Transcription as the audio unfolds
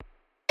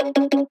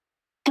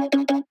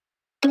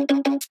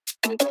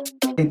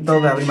Y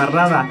toda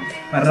embarrada,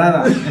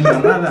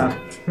 embarrada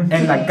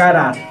en la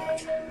cara.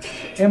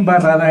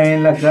 Embarrada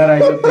en la cara,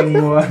 yo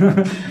tengo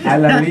a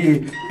la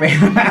Lee.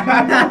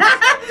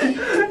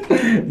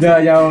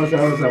 No, ya vamos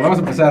a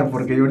empezar,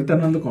 porque ahorita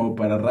no ando como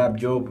para rap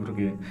yo,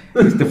 porque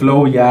este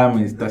flow ya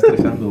me está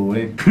estresando,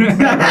 güey.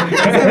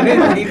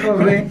 Dijo,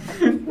 güey.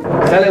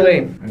 Dale,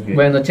 güey. Okay.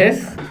 Buenas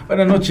noches.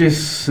 Buenas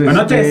noches. Buenas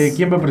noches.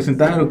 ¿Quién va a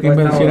presentar o quién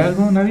va a decir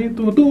algo? ¿Nadie?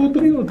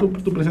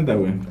 Tú presenta,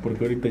 güey,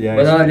 porque ahorita ya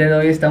Bueno, el día de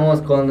hoy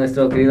estamos con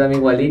nuestro querido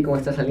amigo Ali. ¿Cómo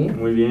estás, Ali?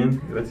 Muy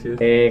bien, gracias.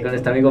 Con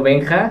nuestro amigo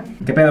Benja.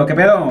 ¿Qué pedo?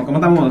 ¿Cómo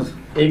estamos?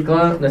 Y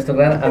con nuestro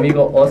gran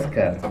amigo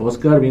Oscar.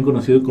 Oscar, bien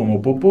conocido como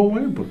Popo,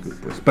 güey, porque,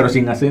 pues, pero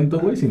sin acento,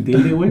 güey, sin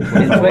tilde, güey. Es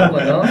chueco,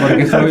 ¿no?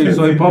 Porque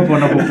soy Popo,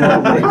 no Popo,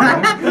 güey.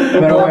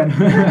 Pero bueno.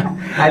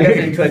 Alias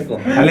el chueco.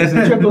 Alias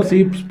el chueco,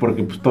 sí, pues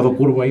porque pues todo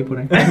curvo ahí por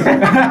ahí.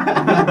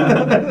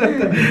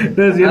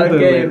 No es cierto,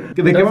 Okay, güey.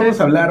 ¿De qué vamos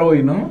a hablar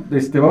hoy, no?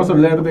 Vamos a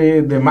hablar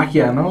de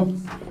magia, ¿no?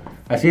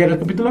 ¿Así era el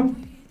capítulo?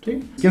 ¿Sí?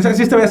 ¿Quién sabe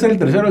si este va a ser el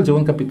tercero o el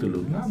segundo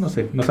capítulo? No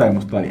sé, no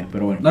sabemos todavía,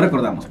 pero bueno. No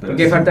recordamos, pero...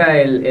 Porque falta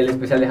el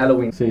especial de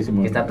Halloween. Sí,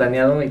 que está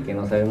planeado y que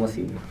no sabemos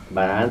si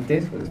va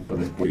antes o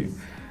después.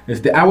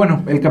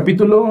 Bueno, el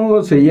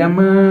capítulo se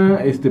llama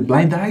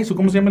Blind Eyes, ¿o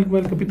cómo se llama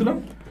el capítulo?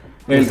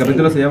 El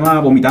capítulo se llama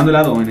Vomitando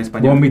helado en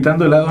español.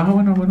 Vomitando helado,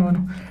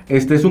 bueno.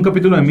 Es un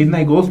capítulo de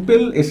Midnight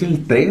Gospel, es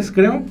el 3,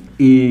 creo.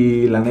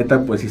 Y la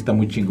neta, pues sí está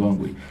muy chingón,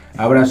 güey.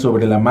 Habla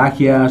sobre la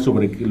magia,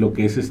 sobre lo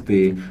que es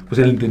pues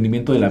el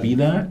entendimiento de la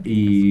vida.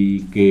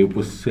 Y que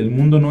pues el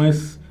mundo no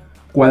es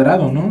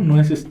cuadrado, ¿no? No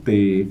es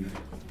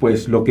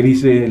pues lo que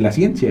dice la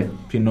ciencia,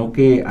 sino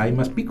que hay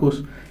más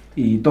picos.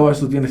 Y todo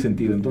esto tiene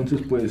sentido.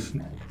 Entonces, pues...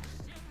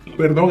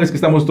 Perdón, es que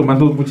estamos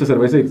tomando mucha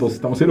cerveza y todos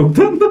estamos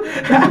eructando.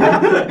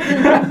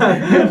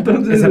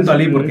 Entonces, excepto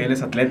Ali, porque él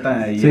es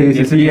atleta y...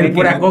 Sí, él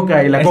pura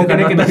coca y la coca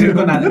tiene que nacer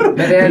con algo.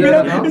 Medalla de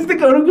oro, ¿no? Este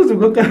cabrón con su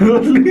coca.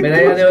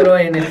 Medalla de oro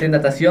en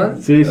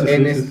natación, Sí,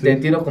 en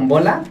tiro con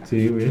bola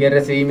Sí, güey. y en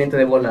recibimiento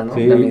de bola, ¿no?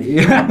 Sí. También.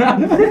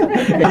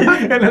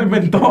 En el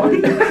mentón.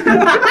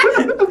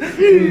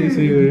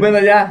 Sí, güey. Bueno,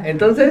 ya,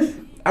 entonces...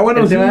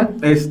 Bueno, ¿el sí. tema?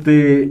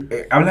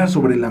 Habla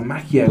sobre la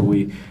magia,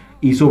 güey.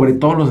 Y sobre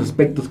todos los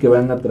aspectos que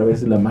van a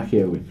través de la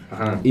magia, güey.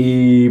 Ajá.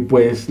 Y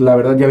pues la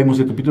verdad ya vimos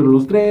el capítulo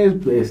los tres.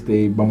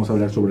 Vamos a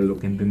hablar sobre lo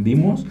que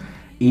entendimos.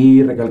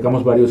 Y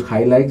recalcamos varios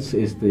highlights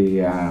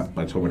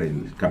sobre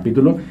el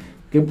capítulo.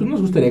 Que pues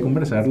nos gustaría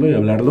conversarlo y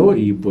hablarlo.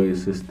 Y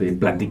pues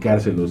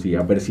platicárselos. Y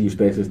a ver si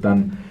ustedes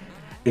están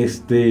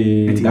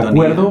de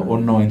acuerdo o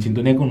no, en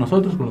sintonía con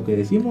nosotros, con lo que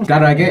decimos.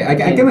 Claro, hay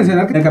que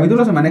mencionar que en el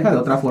capítulo se maneja de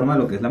otra forma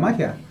lo que es la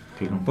magia.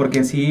 Claro. Porque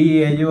en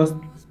sí ellos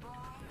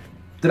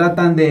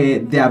tratan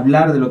de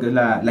hablar de lo que es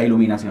la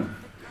iluminación.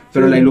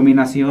 Pero Sí. la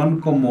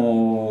iluminación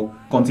como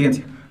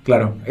conciencia.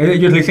 Claro,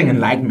 ellos le dicen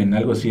enlightenment,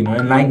 algo así, ¿no?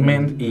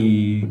 Enlightenment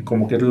y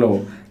como que es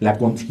la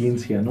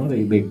conciencia, ¿no?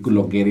 De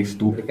lo que eres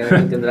tú. De cada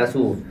quien tendrá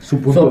su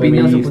punto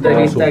opinión, de su punto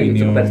de vista, vista su y su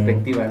opinión.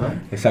 perspectiva, ¿no?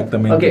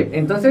 Exactamente. Ok,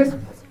 entonces...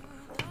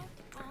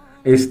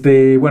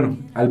 Bueno,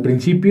 al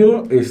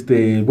principio,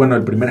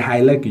 el primer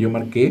highlight que yo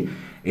marqué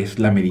es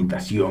la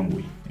meditación,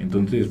 güey.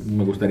 Entonces,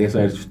 me gustaría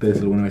saber si ustedes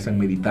alguna vez han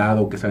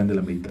meditado, qué saben de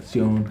la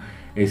meditación,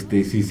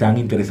 si se han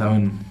interesado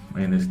en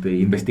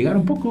investigar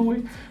un poco,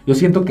 güey. Yo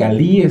siento que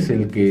Ali es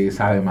el que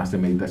sabe más de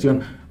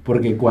meditación,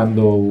 porque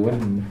cuando,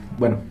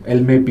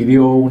 él me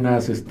pidió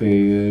unas,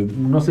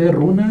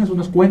 runas,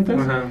 unas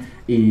cuentas, Ajá.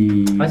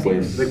 y Ah, sí,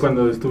 pues... De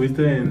cuando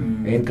estuviste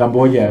en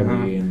Camboya, Ajá.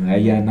 güey,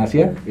 allá en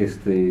Asia,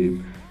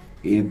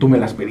 tú me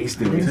las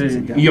pediste, güey.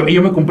 Sí. Y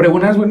yo me compré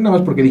unas, güey, nada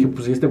más porque dije,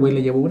 pues si este güey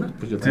le llevo unas,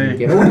 pues yo también Sí.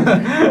 quiero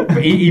unas.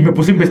 y me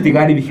puse a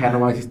investigar y dije,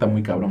 no mames, está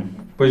muy cabrón.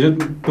 Pues yo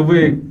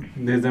tuve,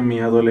 desde mi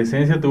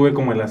adolescencia, tuve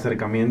como el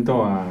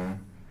acercamiento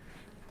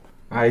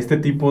a este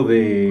tipo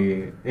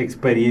de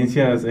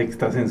experiencias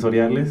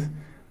extrasensoriales,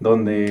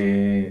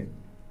 donde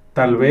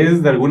tal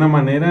vez de alguna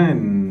manera,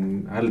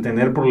 al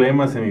tener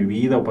problemas en mi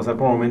vida o pasar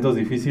por momentos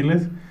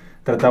difíciles,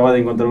 trataba de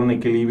encontrar un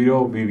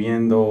equilibrio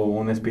viviendo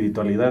una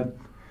espiritualidad.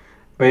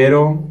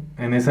 Pero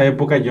en esa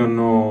época yo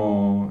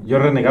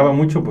renegaba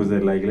mucho pues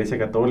de la Iglesia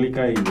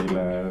Católica y de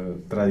la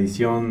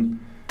tradición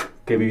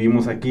que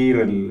vivimos aquí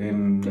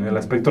en el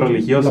aspecto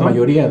religioso. La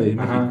mayoría de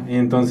Ajá, y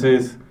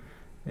entonces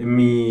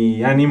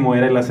mi ánimo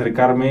era el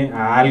acercarme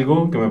a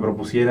algo que me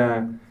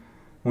propusiera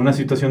una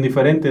situación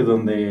diferente,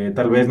 donde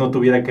tal vez no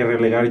tuviera que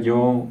relegar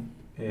yo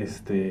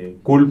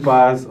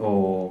culpas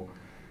o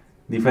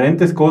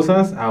diferentes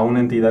cosas a una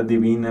entidad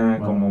divina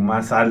como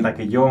más alta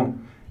que yo.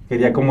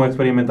 Quería como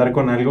experimentar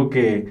con algo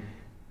que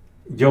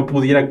yo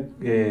pudiera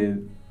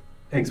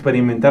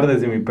experimentar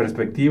desde mi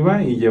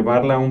perspectiva y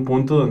llevarla a un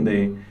punto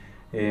donde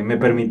me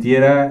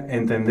permitiera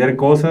entender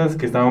cosas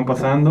que estaban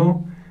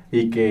pasando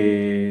y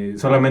que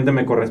solamente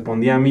me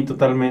correspondía a mí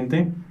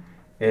totalmente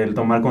el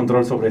tomar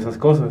control sobre esas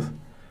cosas.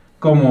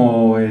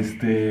 Como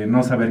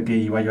no saber qué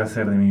iba yo a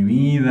hacer de mi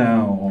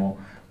vida o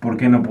por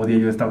qué no podía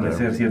yo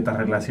establecer ciertas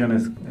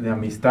relaciones de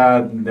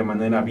amistad de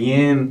manera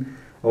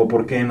bien o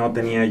por qué no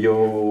tenía yo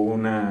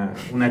una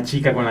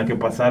chica con la que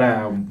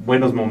pasara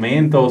buenos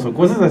momentos, o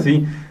cosas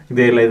así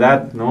de la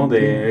edad, ¿no?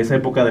 De esa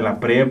época de la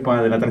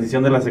prepa, de la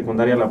transición de la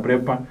secundaria a la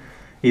prepa,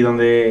 y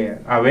donde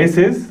a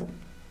veces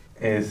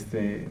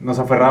nos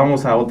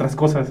aferrábamos a otras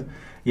cosas,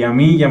 y a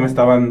mí ya me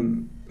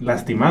estaban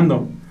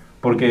lastimando,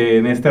 porque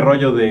en este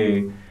rollo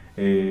de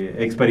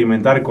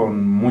experimentar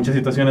con muchas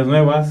situaciones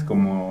nuevas,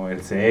 como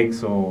el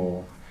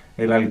sexo,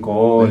 el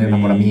alcohol, el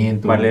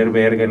enamoramiento, valer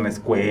verga en la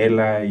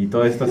escuela y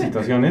todas estas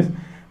situaciones,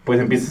 pues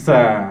empiezas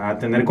a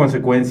tener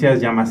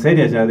consecuencias ya más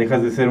serias, ya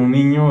dejas de ser un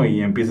niño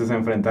y empiezas a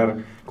enfrentar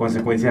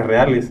consecuencias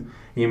reales.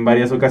 Y en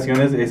varias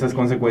ocasiones esas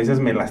consecuencias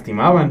me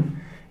lastimaban.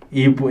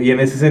 Y en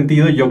ese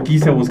sentido yo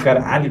quise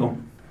buscar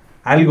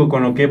algo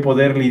con lo que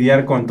poder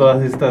lidiar con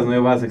todas estas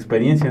nuevas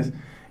experiencias.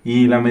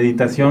 Y la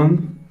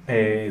meditación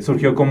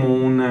surgió como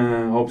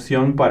una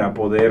opción para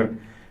poder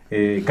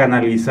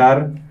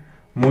canalizar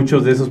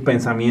muchos de esos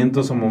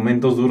pensamientos o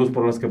momentos duros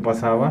por los que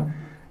pasaba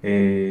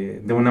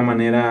de una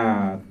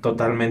manera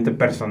totalmente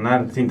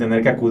personal, sin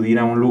tener que acudir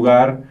a un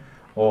lugar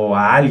o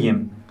a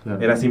alguien.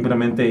 Claro. Era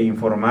simplemente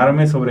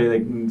informarme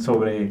sobre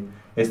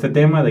este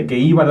tema, de qué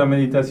iba la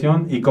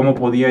meditación y cómo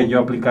podía yo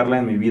aplicarla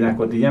en mi vida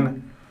cotidiana.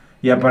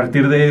 Y a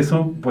partir de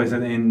eso, pues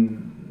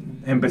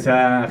empecé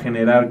a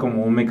generar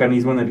como un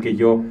mecanismo en el que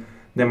yo,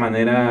 de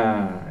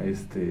manera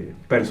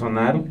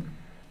personal,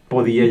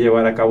 podía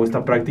llevar a cabo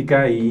esta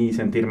práctica y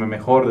sentirme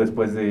mejor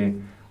después de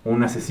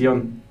una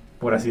sesión,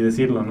 por así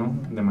decirlo, ¿no?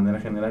 De manera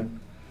general.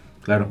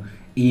 Claro.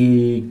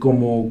 ¿Y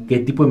como qué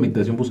tipo de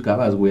meditación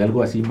buscabas, güey?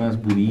 ¿Algo así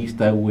más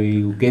budista,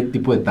 güey? ¿Qué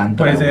tipo de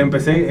tantra? Pues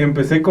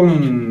empecé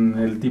con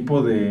el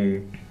tipo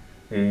de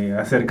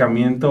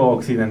acercamiento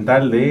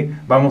occidental de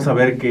vamos a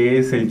ver qué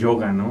es el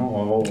yoga, ¿no?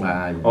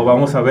 O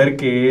vamos a ver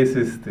qué es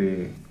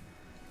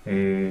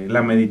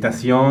la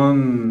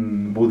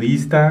meditación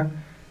budista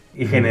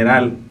y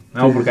general,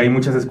 ¿no? Sí, porque hay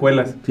muchas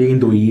escuelas. Sí,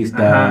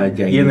 hinduista,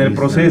 yaísta, y en el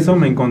proceso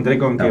me encontré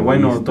con que,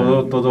 bueno,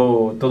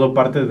 todo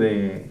parte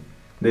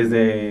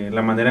desde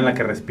la manera en la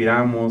que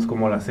respiramos,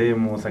 cómo lo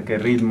hacemos, a qué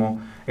ritmo,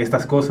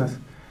 estas cosas.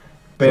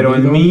 Pero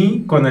en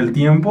mí, con el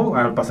tiempo,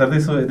 al pasar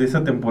de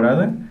esa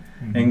temporada,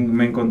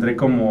 me encontré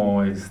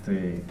como,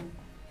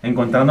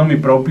 encontrando mi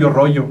propio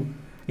rollo.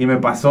 Y me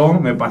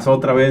pasó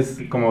otra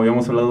vez, como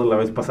habíamos hablado la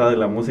vez pasada de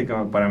la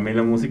música. Para mí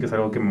la música es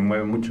algo que me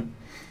mueve mucho.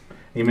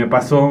 Y me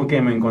pasó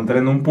que me encontré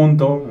en un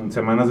punto,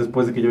 semanas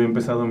después de que yo había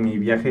empezado mi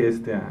viaje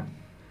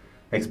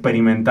a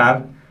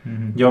experimentar.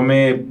 Uh-huh. Yo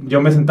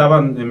me sentaba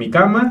en mi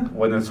cama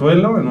o en el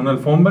suelo, en una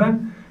alfombra,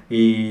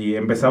 y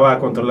empezaba a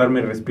controlar mi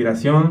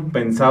respiración.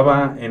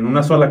 Pensaba en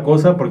una sola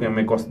cosa porque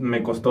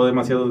me costó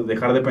demasiado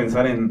dejar de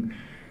pensar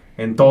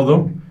en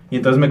todo. Y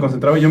entonces me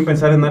concentraba yo en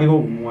pensar en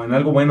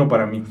algo bueno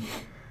para mí.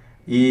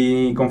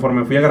 Y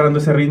conforme fui agarrando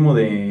ese ritmo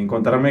de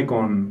encontrarme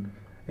con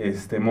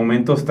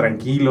momentos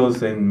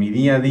tranquilos en mi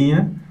día a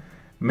día,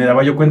 me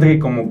daba yo cuenta que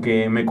como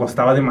que me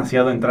costaba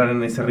demasiado entrar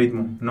en ese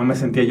ritmo. No me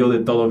sentía yo de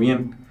todo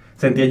bien.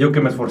 Sentía yo que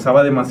me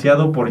esforzaba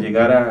demasiado por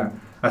llegar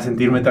a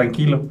sentirme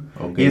tranquilo.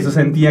 Okay. Y eso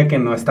sentía que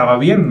no estaba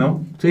bien,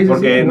 ¿no? Sí,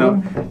 porque sí, no.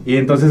 Bueno. Y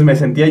entonces me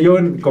sentía yo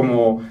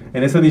como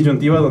en esa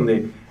disyuntiva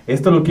donde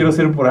esto lo quiero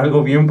hacer por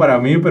algo bien para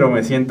mí, pero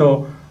me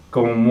siento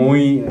como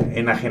muy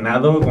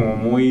enajenado, como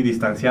muy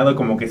distanciado,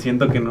 como que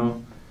siento que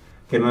no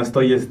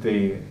estoy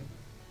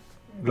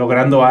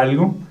logrando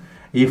algo.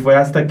 Y fue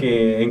hasta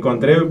que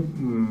encontré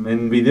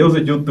en videos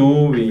de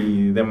YouTube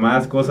y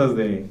demás cosas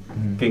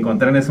que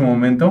encontré en ese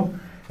momento,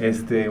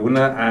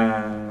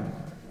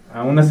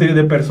 a una serie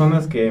de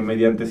personas que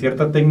mediante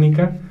cierta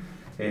técnica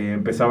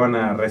empezaban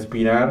a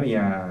respirar y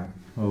a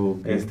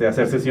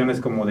hacer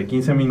sesiones como de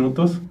 15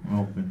 minutos,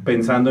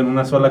 pensando en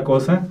una sola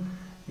cosa,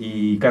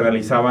 y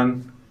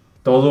canalizaban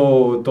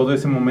todo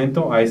ese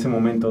momento a ese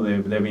momento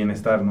de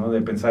bienestar, ¿no?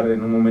 De pensar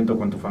en un momento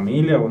con tu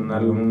familia o en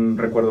algún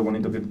recuerdo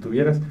bonito que tú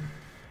tuvieras.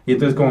 Y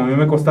entonces, como a mí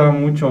me costaba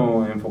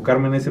mucho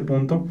enfocarme en ese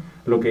punto,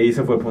 lo que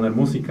hice fue poner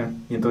música.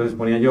 Y entonces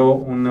ponía yo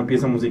una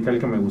pieza musical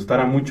que me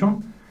gustara mucho,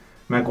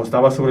 me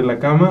acostaba sobre la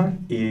cama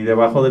y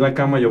debajo de la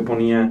cama yo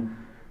ponía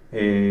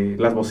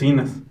las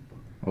bocinas.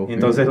 Okay.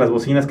 Entonces las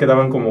bocinas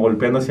quedaban como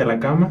golpeando hacia la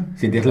cama.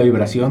 ¿Sentías la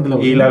vibración de la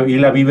bocina? Y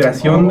la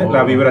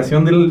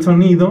vibración del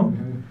sonido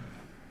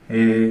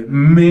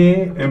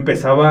me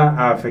empezaba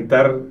a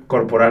afectar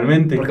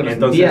corporalmente. Porque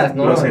entonces sentías,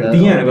 ¿no?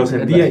 Lo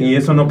sentía y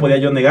eso no podía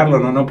yo negarlo,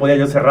 no podía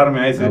yo cerrarme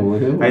a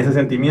ese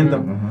sentimiento.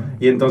 Uh-huh.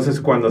 Y entonces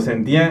cuando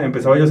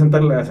empezaba yo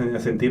a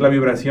sentir la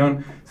vibración,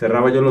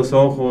 cerraba yo los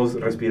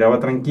ojos, respiraba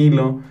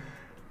tranquilo.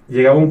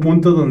 Llegaba un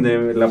punto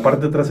donde la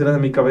parte trasera de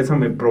mi cabeza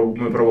me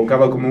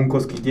provocaba como un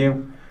cosquilleo.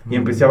 Y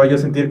empezaba yo a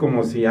sentir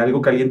como si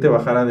algo caliente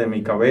bajara de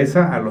mi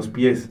cabeza a los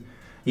pies.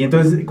 Y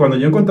entonces cuando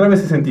yo encontraba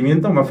ese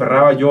sentimiento, me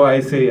aferraba yo a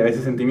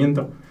ese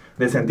sentimiento.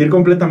 De sentir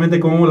completamente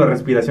cómo la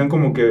respiración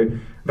como que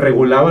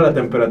regulaba la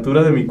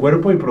temperatura de mi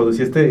cuerpo y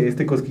producía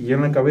este cosquilleo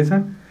en la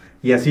cabeza.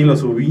 Y así lo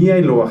subía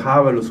y lo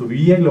bajaba, lo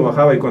subía y lo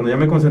bajaba. Y cuando ya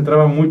me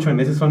concentraba mucho en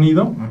ese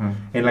sonido, uh-huh,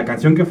 en la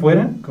canción que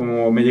fuera,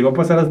 como me llegó a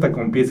pasar hasta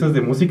con piezas de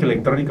música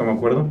electrónica, me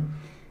acuerdo.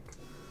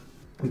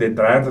 de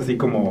trance, así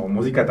como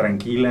música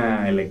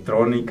tranquila,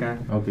 electrónica.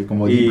 Ok,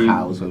 como Y Deep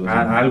House o algo así.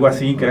 algo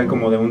así, que era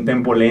como de un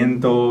tempo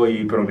lento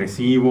y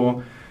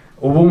progresivo.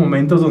 Hubo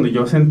momentos donde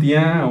yo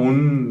sentía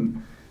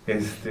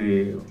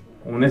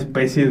una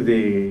especie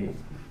de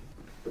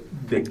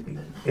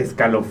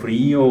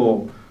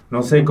escalofrío,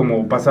 no sé,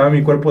 como pasaba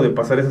mi cuerpo de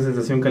pasar esa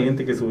sensación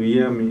caliente que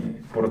subía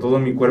por todo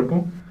mi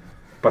cuerpo,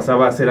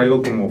 pasaba a ser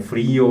algo como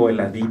frío,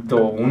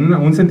 heladito,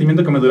 un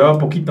sentimiento que me duraba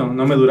poquito,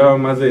 no me duraba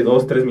más de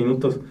 2, 3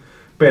 minutos,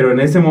 pero en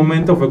ese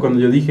momento fue cuando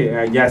yo dije,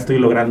 ya estoy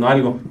logrando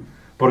algo,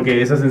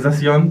 porque esa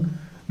sensación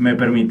me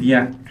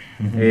permitía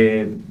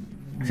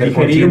Ser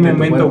digerir un consciente de tu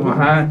momento, cuerpo.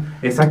 ajá,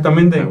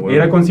 exactamente, Ah, bueno.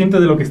 era consciente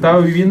de lo que estaba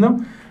viviendo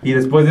y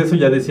después de eso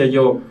ya decía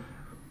yo,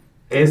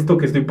 esto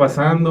que estoy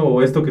pasando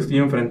o esto que estoy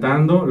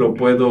enfrentando lo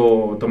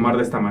puedo tomar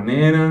de esta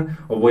manera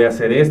o voy a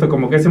hacer esto,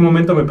 como que ese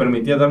momento me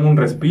permitía darme un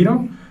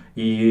respiro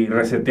y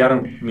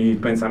resetear mis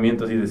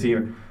pensamientos y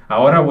decir,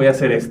 ahora voy a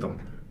hacer esto.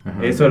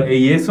 Ajá.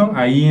 Eso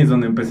ahí es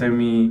donde empecé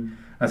mi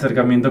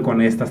acercamiento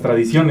con estas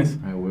tradiciones.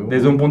 Ah, huevo.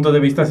 Desde un punto de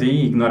vista así,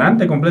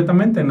 ignorante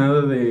completamente,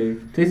 nada de...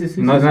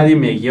 Sí, no, sí, nadie sí.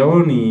 me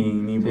guió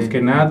ni Sí.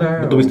 busqué nada.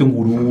 No tuviste un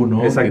gurú,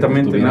 ¿no?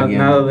 Exactamente, Que te estuviera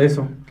guiando. nada de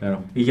eso.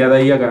 Claro. Y ya de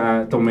ahí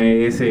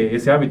tomé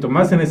ese hábito,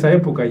 más en esa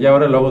época, ya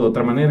ahora lo hago de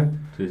otra manera.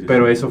 Sí, sí,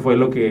 Pero sí. eso fue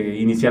lo que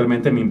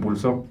inicialmente me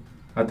impulsó.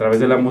 A través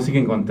de la música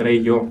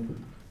encontré yo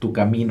Tu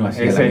camino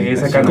hacia Ese- la esa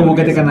meditación. Como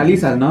que te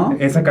canalizas, ¿no?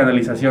 esa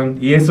canalización.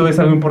 Y eso es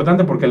algo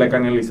importante porque la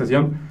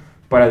canalización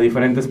para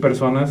diferentes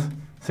personas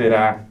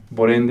será,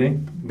 por ende,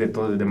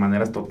 de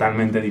maneras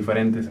totalmente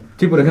diferentes.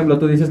 Sí, por ejemplo,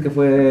 tú dices que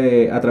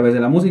fue a través de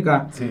la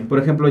música. Sí. Por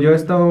ejemplo, yo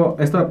esto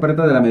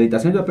aparte de la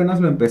meditación, yo apenas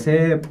lo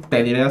empecé,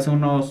 te diré hace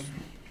un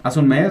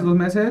mes, 2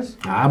 meses.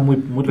 Ah, muy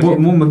Muy, reciente.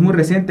 muy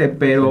reciente,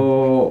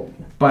 pero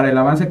para el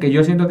avance que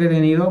yo siento que he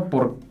tenido,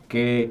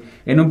 porque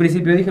en un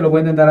principio dije lo voy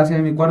a intentar hacer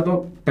en mi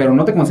cuarto, pero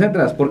no te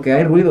concentras porque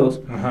hay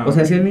ruidos. Ajá. O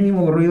sea, si el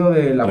mínimo ruido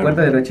de la Claro.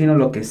 puerta del rechino,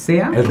 lo que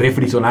sea, El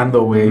refri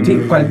sonando, güey. sí,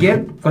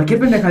 cualquier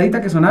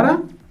pendejadita que sonara,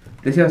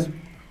 decías,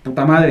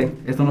 puta madre,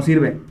 esto no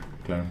sirve.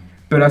 Claro.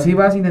 Pero así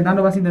vas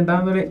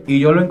intentándole, y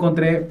yo lo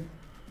encontré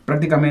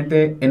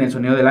prácticamente en el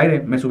sonido del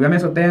aire. Me subí a mi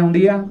azotea un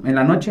día, en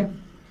la noche,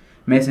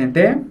 me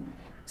senté,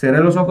 cerré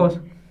los ojos,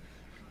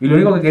 y lo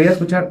único que quería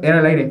escuchar era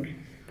el aire.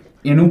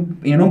 Y en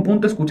un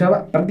punto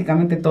escuchaba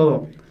prácticamente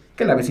todo.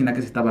 Que la vecina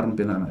que se estaba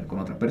rompiendo la madre con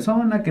otra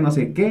persona, que no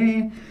sé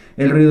qué,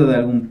 el ruido de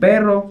algún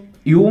perro.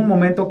 Y hubo un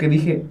momento que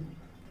dije,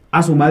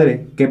 a su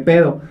madre, qué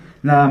pedo.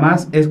 Nada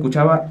más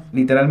escuchaba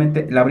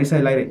literalmente la brisa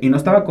del aire. Y no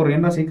estaba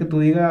corriendo así que tú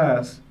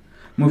digas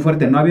muy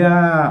fuerte. No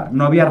había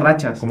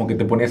rachas. Como que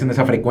te ponías en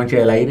esa frecuencia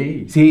del aire.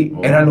 Y... Sí,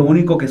 Oh. era lo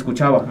único que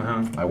escuchaba.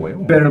 Ajá. Ah,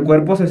 huevo. Pero el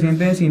cuerpo se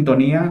siente en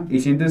sintonía y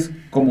sientes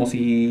como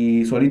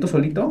si solito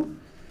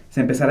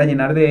se empezara a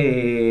llenar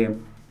de...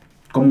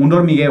 como un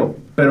hormigueo.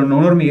 Pero no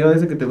un hormigueo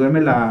desde que te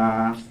duerme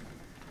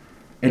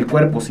el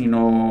cuerpo,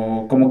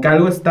 sino como que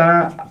algo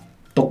está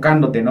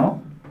tocándote,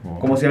 ¿no? Oh.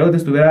 Como si algo te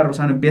estuviera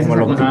rozando. Empiezas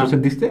 ¿Como a lo que concentrar- tú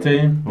sentiste?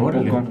 Sí, un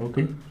Órale, poco. ok.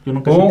 Yo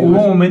nunca Hubo sentí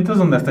eso. momentos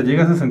donde hasta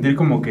llegas a sentir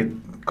como que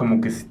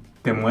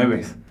te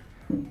mueves.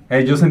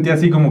 Yo sentía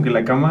así como que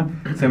la cama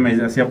se me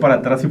hacía para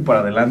atrás y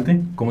para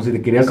adelante, Como si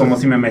te querías... como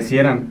si me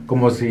mecieran.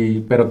 Como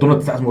si... Pero tú no te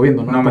estabas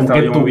moviendo, ¿no? No me Como estaba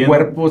que yo tu moviendo.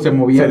 cuerpo se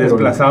movía. Se pero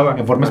desplazaba.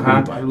 En forma Ajá,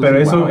 espiritual. pero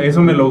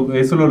wow.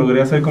 eso lo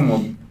logré hacer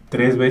como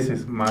 3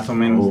 veces, más o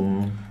menos.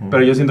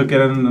 Pero yo siento que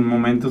eran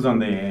momentos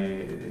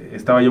donde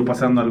estaba yo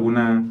pasando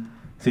alguna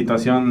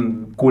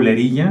situación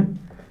culerilla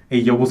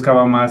y yo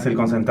buscaba más el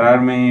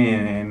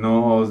concentrarme,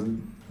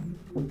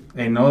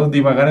 en no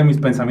divagar en mis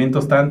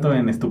pensamientos tanto,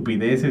 en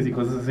estupideces y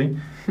cosas así,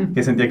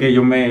 que sentía que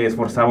yo me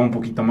esforzaba un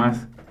poquito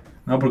más,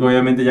 ¿no? Porque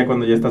obviamente ya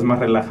cuando ya estás más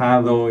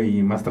relajado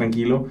y más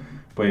tranquilo,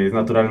 pues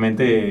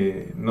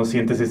naturalmente no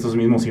sientes estos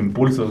mismos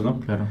impulsos, ¿no?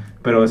 Claro,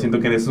 Pero siento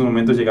que en esos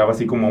momentos llegaba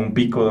así como a un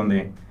pico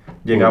donde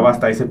llegaba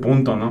hasta ese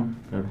punto, ¿no?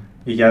 claro.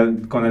 Y ya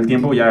con el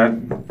tiempo ya...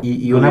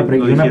 Y lo una, di-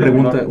 lo una digiero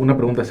pregunta, mejor. una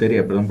pregunta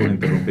seria, perdón por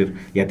interrumpir.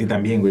 Y a ti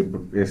también, güey.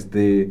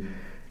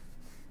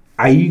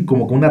 Hay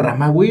como que una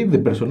rama, güey, de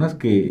personas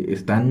que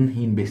están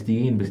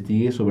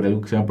investigue sobre algo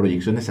que se llama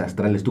proyecciones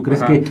astrales. ¿Tú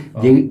crees Ajá.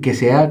 que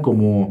sea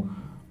como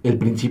el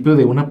principio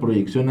de una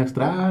proyección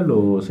astral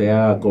o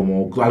sea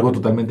como algo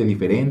totalmente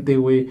diferente,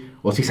 güey?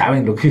 O si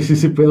saben lo que es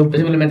ese pedo. Tú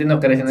simplemente no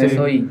crees en Sí.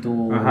 eso y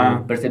tu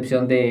Ajá.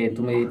 percepción de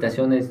tu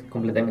meditación es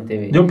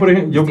completamente... Yo por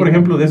distinta.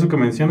 ejemplo, de eso que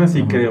mencionas, sí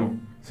Ajá. creo.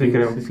 Sí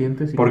creo. ¿Se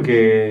siente? ¿Sí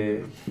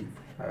Porque,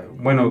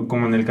 bueno,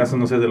 como en el caso,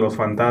 no sé, de los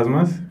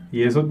fantasmas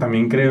y eso,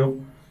 también creo,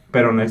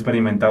 pero no he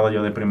experimentado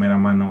yo de primera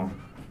mano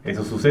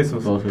esos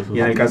sucesos. Todos esos Y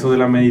en el caso de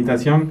la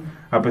meditación,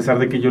 a pesar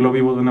de que yo lo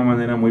vivo de una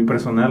manera muy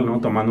personal, ¿no?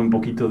 Tomando un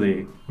poquito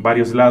de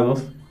varios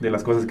lados, de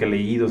las cosas que he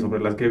leído,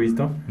 sobre las que he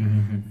visto,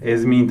 Ujú.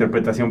 es mi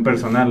interpretación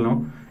personal,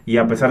 ¿no? Y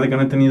a pesar de que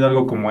no he tenido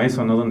algo como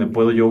eso, ¿no? Donde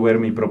puedo yo ver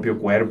mi propio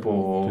cuerpo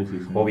o, Sí, sí,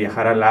 sí. o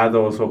viajar a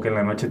lados o que en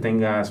la noche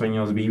tenga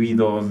sueños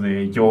vívidos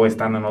de yo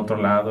estando en otro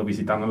lado,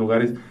 visitando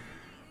lugares,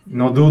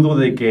 no dudo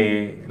de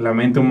que la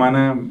mente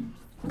humana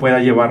pueda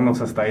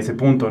llevarnos hasta ese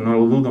punto, no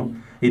lo dudo.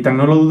 Y tan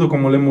no lo dudo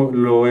como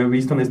lo he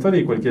visto en la historia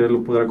y cualquiera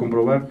lo podrá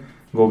comprobar.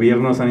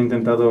 Gobiernos han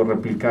intentado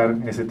replicar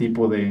ese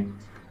tipo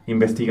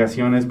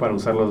investigaciones para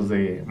usarlos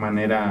de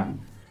manera,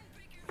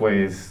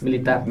 pues,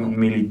 Militar, ¿no?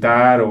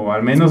 militar o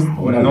al menos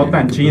Órale. no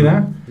tan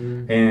chida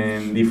Mm.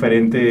 en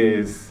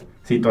diferentes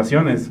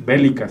situaciones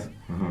bélicas.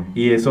 Ajá.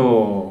 Y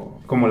eso,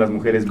 como las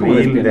mujeres Como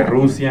Vril de espionaje.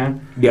 Rusia,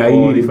 ¿Y hay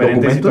o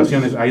diferentes documentos?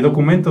 situaciones. Hay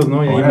documentos,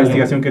 ¿no? Y hay Órale.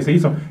 investigación que se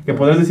hizo. Que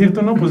podrás decir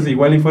tú, ¿no? Pues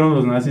igual y fueron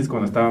los nazis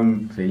cuando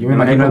estaban Sí, yo me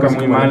en una imagino época que es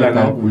muy como mala,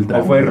 acá ¿no? ultra,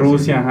 O fue ¿no?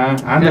 Rusia,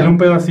 ajá. Ándale, un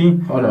pedo así,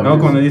 Órale. ¿no?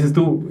 Cuando dices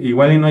tú,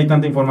 igual y no hay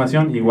tanta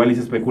información, igual y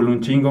se especula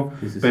un chingo,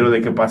 Sí, sí, pero sí.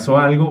 de que pasó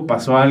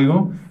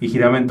algo y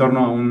giraba en torno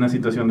a una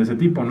situación de ese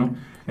tipo, ¿no?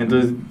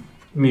 Entonces,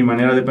 mi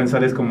manera de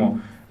pensar es como,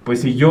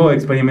 pues si yo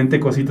experimenté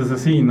cositas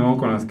así, ¿no?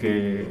 Con las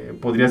que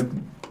podrías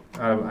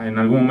en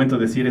algún momento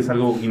decir es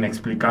algo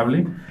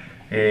inexplicable,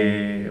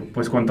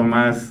 pues cuanto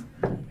más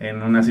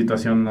en una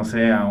situación, no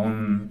sé,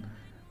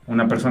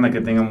 una persona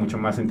que tenga mucho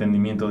más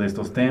entendimiento de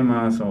estos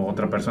temas o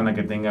otra persona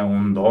que tenga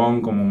un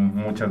don, como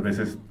muchas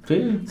veces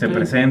Sí, se sí.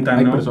 presentan,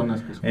 Hay ¿no?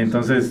 personas que son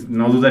Entonces,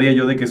 no dudaría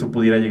yo de que eso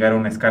pudiera llegar a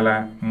una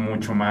escala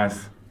mucho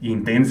más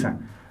intensa,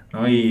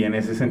 ¿no? Y en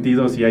ese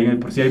sentido, si hay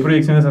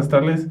proyecciones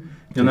astrales,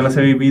 yo no las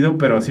he vivido,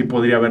 pero sí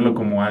podría verlo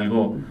como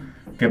algo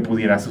que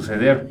pudiera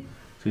suceder.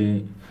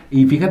 Sí.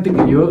 Y fíjate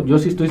que yo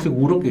sí estoy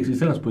seguro que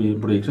existen las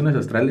proyecciones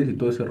astrales y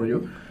todo ese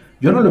rollo.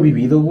 Yo no lo he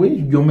vivido,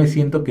 güey. Yo me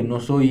siento que no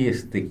soy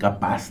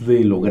capaz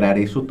de lograr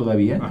eso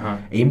todavía. Ajá.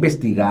 He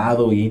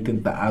investigado y he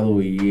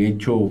intentado y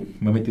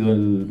me he metido en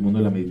el mundo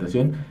de la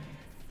meditación,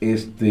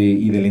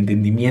 y del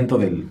entendimiento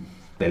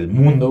del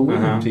mundo, güey.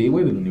 Ajá. Sí,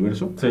 güey, del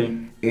universo.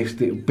 Sí.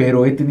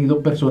 Pero he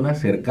tenido personas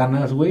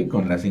cercanas, güey,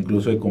 con las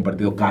incluso he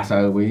compartido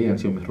casa, güey, han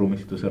sido mis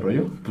roomies y todo ese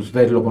rollo. Pues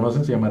ustedes lo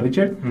conocen, se llama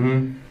Richard.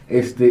 Ujú.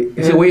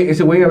 Ese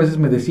güey a veces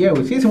me decía,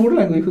 güey, sí, se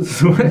burlan, güey, hijos de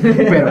su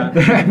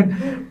madre.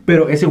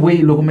 pero ese güey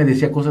luego me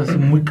decía cosas así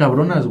muy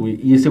cabronas, güey.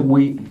 Y ese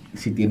güey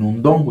sí tiene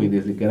un don, güey,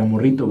 desde que era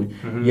morrito, güey.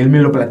 Ujú. Y él me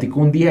lo platicó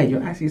un día y yo,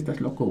 sí,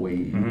 estás loco,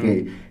 güey.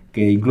 Ujú.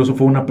 Que incluso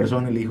fue una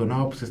persona y le dijo,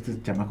 no, pues este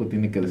chamaco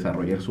tiene que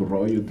desarrollar su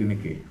rollo,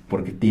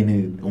 porque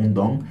tiene un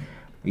don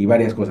y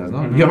varias cosas,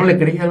 ¿no? Ujú. Yo no le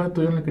creía al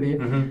vato, yo no le creía.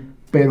 Ujú.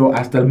 Pero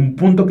hasta el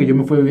punto que yo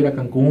me fui a vivir a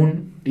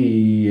Cancún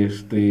y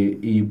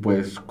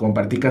pues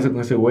compartí casa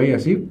con ese güey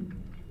así.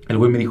 El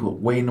güey me dijo,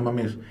 güey, no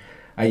mames,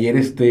 ayer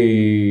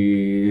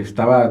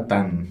estaba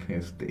tan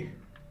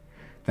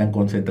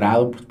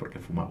concentrado, pues porque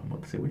fumaba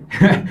mota ese güey,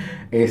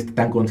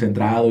 tan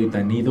concentrado y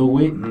tan ido,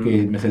 güey,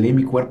 que me salí de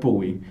mi cuerpo,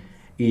 güey.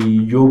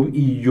 Y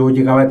yo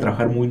llegaba a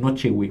trabajar muy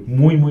noche, güey,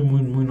 muy, muy,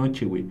 muy, muy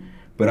noche, güey.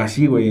 Pero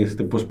así, güey,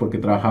 pues porque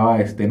trabajaba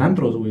en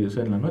antros, güey, o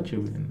sea, en la noche,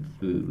 güey,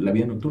 en la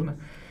vida nocturna.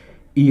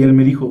 Y él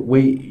me dijo,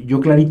 güey, yo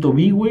clarito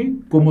vi, güey,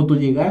 cómo tú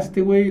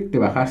llegaste, güey, te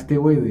bajaste,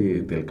 güey,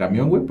 del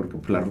camión, güey, porque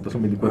pues, la ruta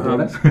son 24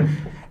 horas.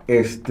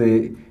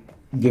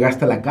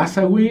 Llegaste a la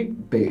casa, güey,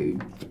 te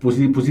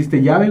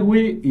pusiste llave,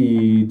 güey,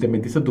 y te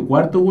metiste a tu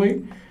cuarto,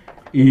 güey.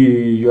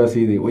 Y yo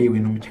así de, oye,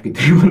 güey, no me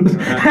chaquetees.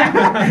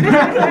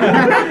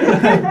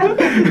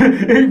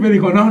 Y me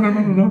dijo,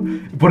 no.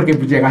 Porque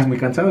pues llegas muy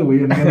cansado, güey,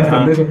 no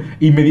ganas de eso.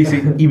 Y me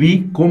dice, y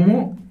vi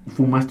cómo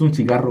fumaste un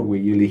cigarro,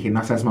 güey. Y yo le dije,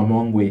 no seas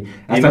mamón, güey.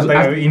 Y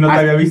no te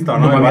había visto,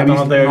 ¿no? El vato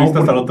no te había visto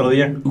hasta el otro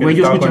día. Güey,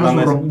 yo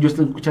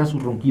escuchaba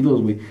sus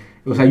ronquidos, güey.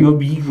 O sea, yo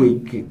vi, güey,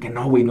 que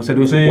no, güey, no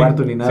salió de su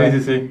cuarto ni nada.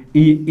 Sí.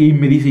 Y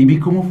me dice, y vi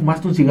cómo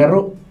fumaste un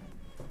cigarro.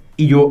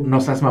 Y yo, no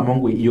seas mamón,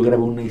 güey. Y yo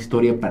grabé una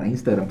historia para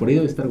Instagram, por ahí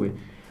debe estar, güey.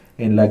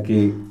 En la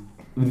que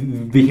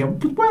dije,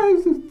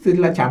 pues, es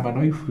la chamba,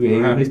 ¿no? Y fue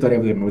una historia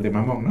de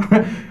mamón, ¿no?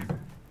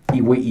 Y,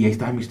 güey, y ahí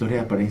estaba mi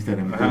historia para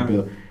Instagram, todo el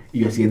pedo.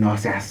 Y yo así, no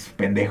seas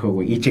pendejo,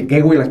 güey. Y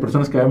chequé, güey, las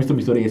personas que habían visto mi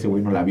historia y ese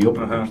güey no la vio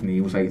porque pues,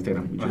 ni usa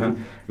Instagram.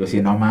 Yo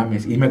así, no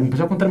mames. Y me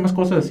empezó a contar más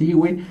cosas así,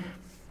 güey.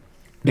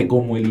 De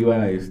cómo él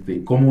iba,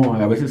 cómo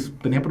a veces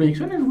tenía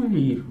proyecciones,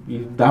 güey.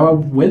 Y daba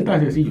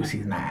vueltas y así. Yo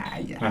así, nah,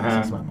 ya, no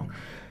seas mamón.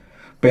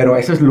 Pero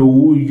eso es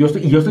yo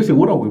estoy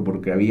seguro, güey,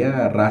 porque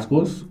había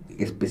rasgos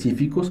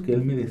específicos que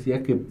él me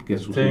decía que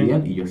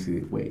sucedían. Y yo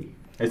así, güey.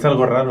 Es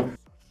algo raro.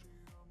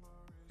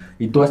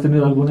 ¿Y tú has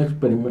tenido algún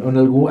experimento,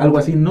 algo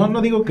así?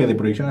 No digo que de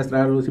proyección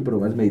astral, algo así, pero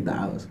más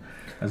meditados.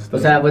 O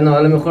sea, bueno,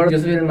 a lo mejor yo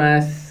soy el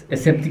más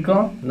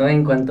escéptico, ¿no?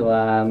 En cuanto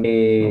a,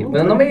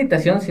 no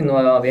meditación, sino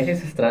a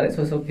viajes astrales,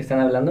 o eso que están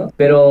hablando.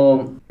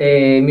 Pero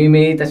mi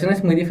meditación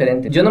es muy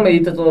diferente. Yo no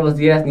medito todos los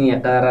días, ni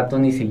a cada rato,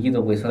 ni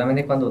seguido, güey.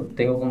 Solamente cuando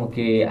tengo como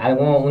que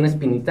una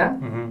espinita,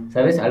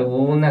 ¿sabes?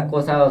 Alguna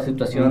cosa o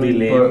situación. Un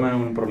dilema,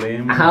 un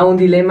problema. Ajá, un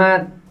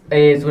dilema,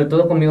 sobre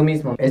todo conmigo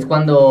mismo. Es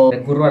cuando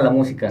recurro a la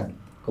música.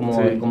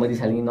 Como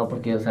dice alguien, ¿no?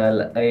 Porque, o sea,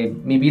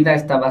 mi vida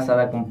está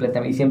basada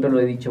completamente, y siempre lo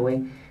he dicho,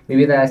 güey, mi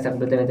vida está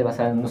completamente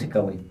basada en música,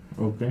 güey.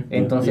 Ok.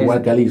 Entonces,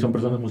 igual que Ali, son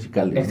personas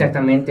musicales.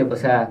 Exactamente, ¿no? O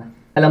sea,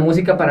 la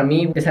música para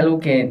mí es algo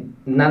que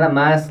nada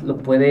más lo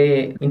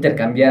puede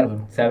intercambiar,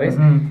 ¿sabes?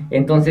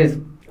 Entonces,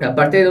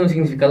 aparte de un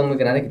significado muy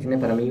grande que tiene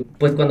para mí,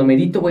 pues cuando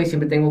medito, güey,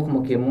 siempre tengo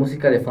como que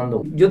música de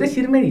fondo. Yo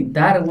decir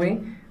meditar, güey,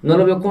 no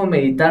lo veo como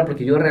meditar,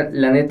 porque yo,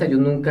 la neta, yo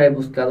nunca he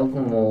buscado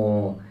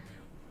como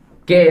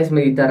qué es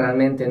meditar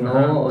realmente, ¿no?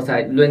 Ajá. O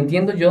sea, lo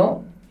entiendo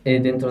yo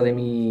dentro de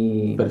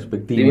mi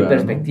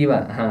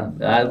perspectiva. ¿no? Ajá,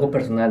 algo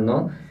personal,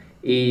 ¿no?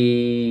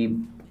 Y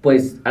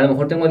pues a lo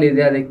mejor tengo la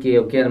idea de que,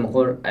 ok, a lo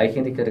mejor hay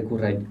gente que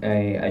recurre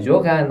a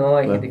yoga, ¿no?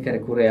 Hay gente que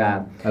recurre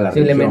a la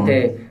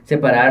simplemente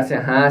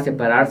religión.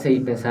 separarse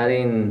y pensar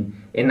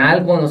en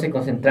algo, no sé,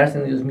 concentrarse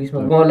en ellos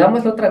mismos. Como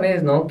hablamos la otra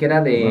vez, ¿no? Que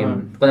era de,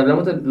 cuando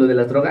hablamos de lo de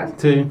las drogas,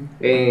 Sí.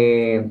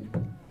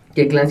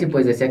 que Clancy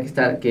pues decía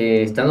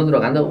que estando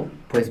drogando,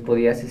 pues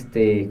podías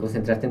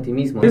concentrarte en ti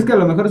mismo. Es que a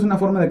lo mejor es una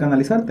forma de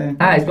canalizarte.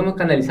 Es como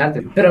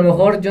canalizarte. Pero a lo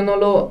mejor yo no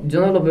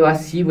lo veo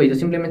así, güey. Yo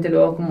simplemente lo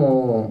veo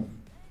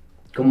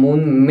como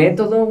un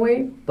método,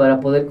 güey, para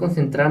poder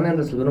concentrarme en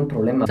resolver un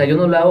problema. O sea, yo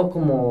no lo hago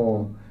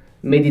como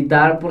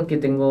meditar porque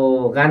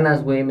tengo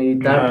ganas, güey,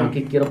 meditar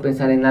porque quiero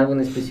pensar en algo en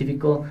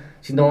específico,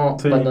 sino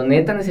cuando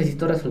neta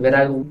necesito resolver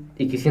algo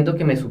y que siento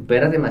que me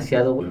supera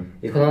demasiado, güey.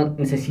 Es cuando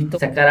necesito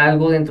sacar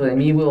algo dentro de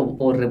mí, güey,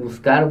 o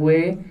rebuscar,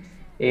 güey,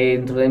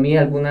 dentro de mí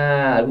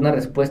alguna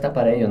respuesta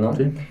para ello, ¿no?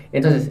 Sí.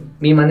 Entonces,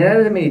 mi manera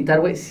de meditar,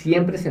 güey,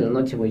 siempre es en la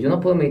noche, güey. Yo no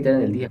puedo meditar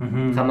en el día,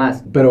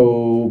 jamás.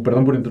 Pero,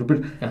 perdón por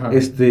interrumpir, Ajá.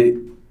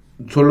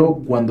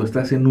 Solo cuando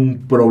estás en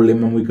un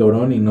problema muy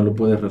cabrón y no lo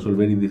puedes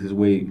resolver y dices,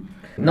 güey...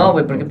 No,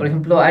 güey, porque por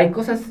ejemplo hay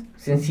cosas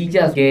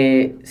sencillas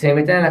que se me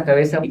meten en la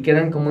cabeza y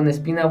quedan como una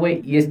espina,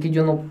 güey, y es que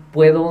yo no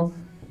puedo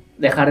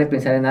dejar de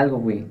pensar en algo,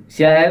 güey.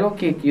 Si hay algo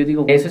que yo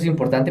digo, eso es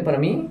importante para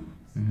mí,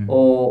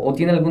 o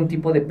tiene algún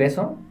tipo de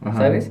peso,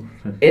 ¿sabes?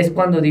 Sí. Es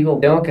cuando digo,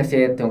 tengo que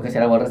hacer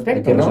algo al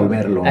respecto, hay que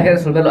resolverlo. Hay que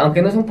resolverlo,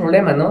 aunque no es un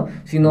problema, ¿no?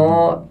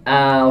 Sino,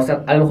 o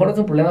sea, a lo mejor no es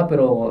un problema,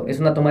 pero es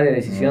una toma de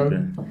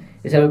decisión. Okay.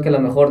 Es algo que a lo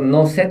mejor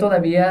no sé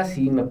todavía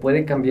si me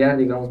puede cambiar,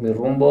 digamos, mi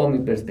rumbo, mi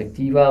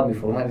perspectiva, mi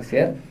forma de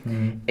ser.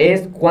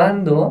 Es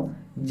cuando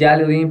ya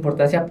le doy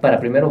importancia para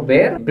primero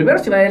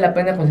si vale la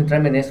pena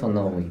concentrarme en eso o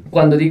no, güey.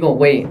 Cuando digo,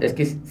 güey, es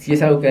que si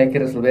es algo que hay que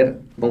resolver,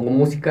 pongo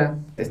música,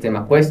 me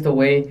acuesto,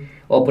 güey.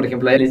 O, por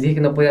ejemplo, les dije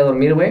que no podía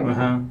dormir, güey.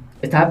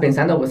 Estaba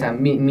pensando, o sea,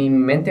 mi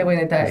mente, güey,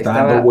 neta,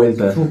 estaba dando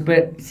vueltas.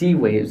 Súper, sí,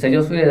 güey, o sea,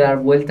 yo soy de dar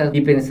vueltas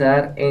y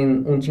pensar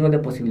en un chingo de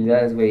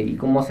posibilidades, güey, y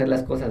cómo hacer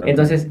las cosas.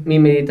 Entonces, mi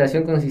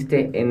meditación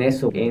consiste en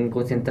eso, en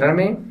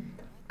concentrarme,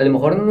 a lo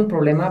mejor no en un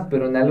problema,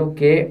 pero en algo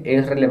que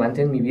es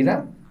relevante en mi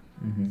vida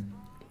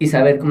y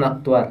saber cómo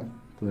actuar,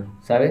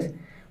 ¿sabes?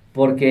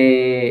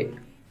 Porque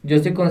yo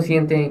estoy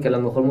consciente en que a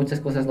lo mejor muchas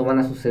cosas no van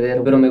a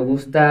suceder, pero me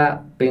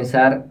gusta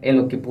pensar en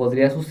lo que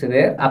podría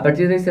suceder. A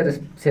partir de ahí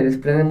se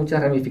desprenden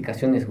muchas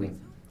ramificaciones, güey.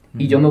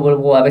 Y yo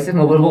a veces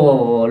me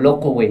vuelvo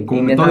loco, güey.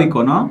 Como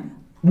metódico, ¿no?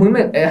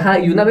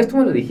 Y una vez tú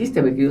me lo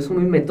dijiste, güey, que yo soy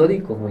muy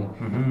metódico, güey.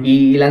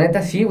 Y la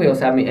neta sí, güey, o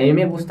sea, a mí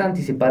me gusta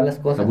anticipar las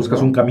cosas. O sea,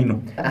 buscas un camino.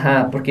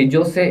 Porque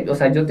yo sé, o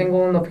sea, yo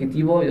tengo un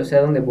objetivo, yo sé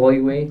a dónde voy,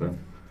 güey.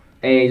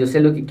 Yo sé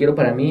lo que quiero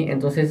para mí,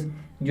 entonces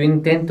yo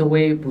intento,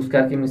 güey,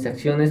 buscar que mis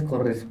acciones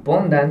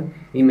correspondan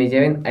y me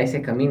lleven a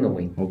ese camino,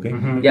 güey. Okay.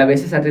 Y a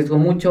veces arriesgo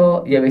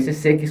mucho y a veces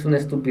sé que es una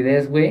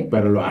estupidez, güey.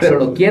 Pero lo haces. Pero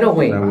lo quiero,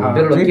 güey.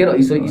 Pero lo quiero.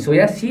 Y soy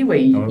así,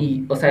 güey.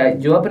 Y, o sea,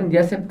 yo aprendí a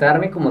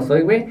aceptarme como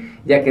soy, güey.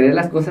 Y a querer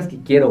las cosas que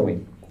quiero, güey.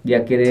 Y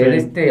a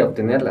querer,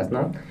 obtenerlas,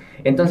 ¿no?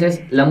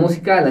 Entonces, la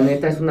música, la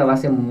neta, es una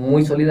base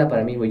muy sólida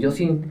para mí, güey. Yo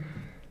si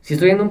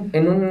estoy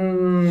en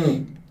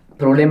un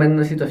problema, en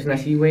una situación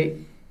así,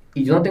 güey,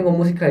 y yo no tengo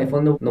música de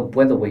fondo, no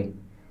puedo, güey.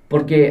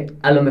 Porque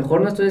a lo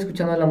mejor no estoy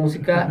escuchando la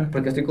música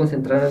porque estoy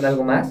concentrado en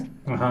algo más.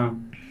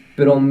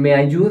 Pero me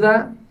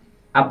ayuda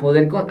a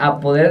poder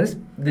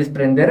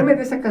desprenderme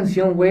de esa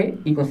canción, güey,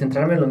 y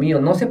concentrarme en lo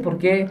mío. No sé por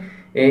qué,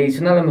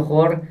 suena a lo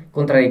mejor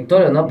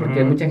contradictorio, ¿no?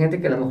 Porque hay mucha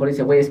gente que a lo mejor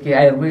dice, güey, es que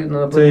hay ruido,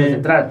 no me puedo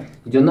concentrar.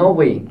 Yo no,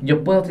 güey,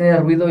 yo puedo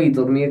tener ruido y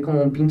dormir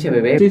como un pinche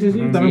bebé. Sí,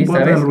 también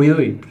puedo tener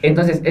ruido y...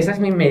 Entonces, esa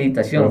es mi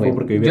meditación,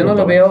 güey. Yo no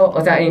lo veo,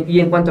 o sea, y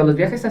en cuanto a los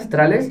viajes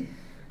astrales,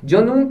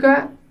 yo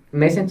nunca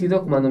me he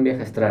sentido como en un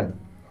viaje astral.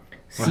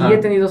 Sí he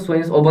tenido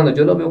sueños, o bueno,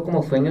 yo lo veo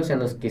como sueños en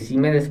los que sí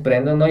me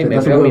desprendo, ¿no? Y me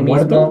veo a mí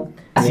mismo.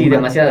 Sí,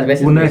 demasiadas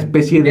veces. Una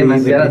especie de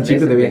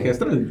principio de viaje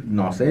astral.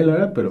 No sé, la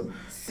verdad, pero...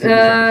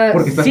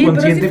 porque estás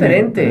consciente. Pero es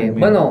diferente.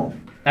 Bueno,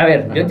 a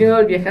ver, yo entiendo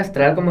el viaje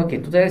astral como que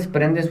tú te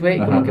desprendes,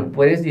 güey, y como que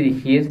puedes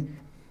dirigir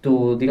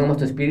tu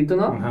espíritu,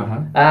 ¿no?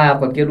 A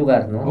cualquier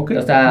lugar, ¿no? Okay.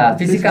 O sea,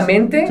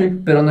 físicamente,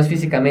 pero no es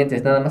físicamente,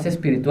 es nada más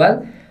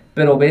espiritual,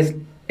 pero ves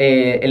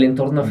el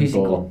entorno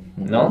físico,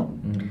 ¿no?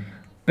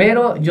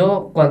 Pero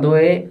yo cuando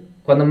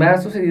me ha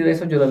sucedido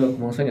eso, yo lo veo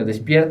como un sueño.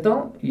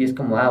 Despierto y es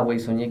como, güey,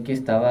 soñé que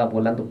estaba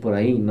volando por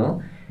ahí, ¿no?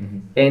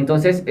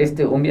 Entonces,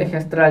 un viaje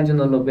astral yo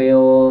no lo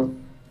veo,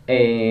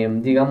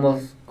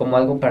 digamos, como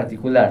algo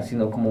particular,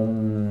 sino como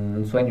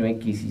un sueño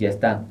X y ya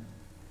está,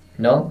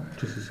 ¿no?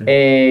 Sí.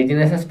 Y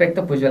en ese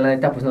aspecto, pues yo la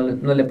neta, pues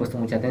no le he puesto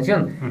mucha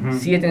atención.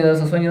 Sí he tenido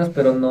esos sueños,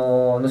 pero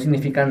no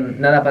significan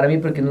nada para mí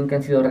porque nunca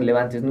han sido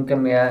relevantes. Nunca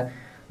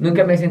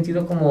me he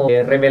sentido como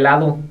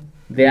revelado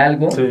de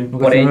algo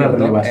por ello,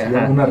 ¿no?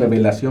 Una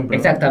revelación. ¿verdad?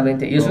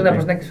 Exactamente. Y yo soy una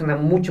persona que sueña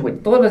mucho, güey.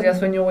 Todos los días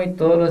sueño, güey.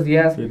 Todos los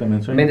días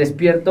me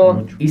despierto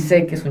mucho. Y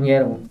sé que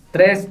soñé, güey.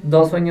 3,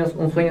 2 sueños,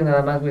 un sueño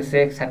nada más, güey.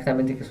 Sé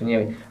exactamente que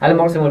soñé, güey. A lo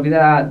mejor se me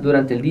olvida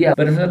durante el día,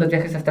 pero eso de los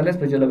viajes astrales,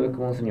 pues yo lo veo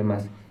como un sueño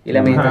más. Y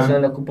la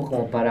meditación la ocupo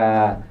como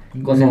para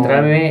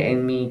concentrarme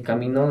en mi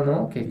camino,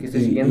 ¿no? Que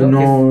estoy siguiendo. Y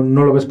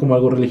no lo ves como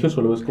algo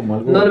religioso, lo ves como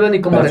algo no lo veo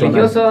ni como personal.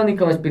 Religioso, ni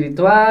como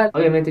espiritual.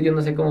 Obviamente yo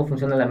no sé cómo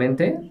funciona la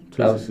mente.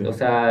 Sí. O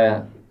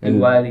sea,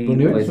 igual y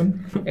pues...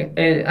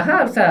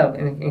 o sea,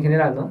 en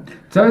general, ¿no?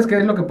 ¿Sabes qué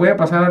es lo que puede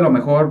pasar a lo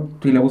mejor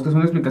si le buscas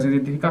una explicación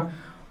científica?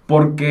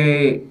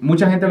 Porque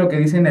mucha gente lo que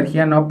dice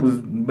energía, no, pues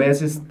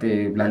ves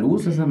la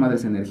luz, esa madre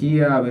es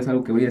energía, ves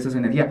algo que brilla, esa es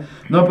energía.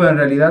 No, pero en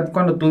realidad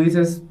cuando tú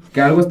dices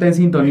que algo está en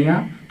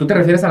sintonía, tú te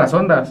refieres a las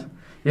ondas.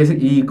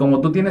 Y como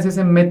tú tienes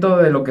ese método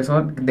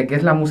de qué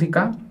es la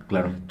música,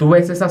 claro, tú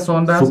ves esas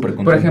ondas.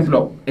 Por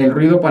ejemplo, el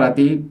ruido para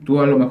ti, tú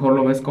a lo mejor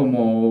lo ves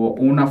como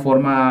una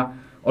forma,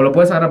 o lo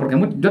puedes agarrar, porque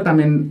yo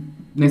también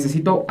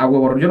necesito a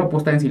huevo, yo no puedo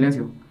estar en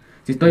silencio.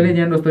 Si estoy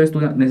leyendo, estoy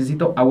estudiando,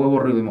 necesito a huevo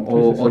ruido.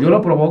 O yo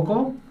lo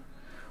provoco,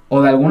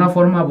 o de alguna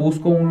forma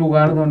busco un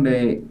lugar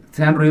donde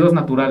sean ruidos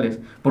naturales.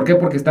 ¿Por qué?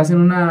 Porque estás en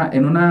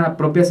una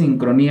propia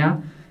sincronía.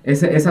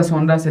 Esas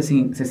ondas se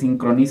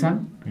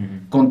sincronizan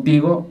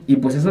contigo, y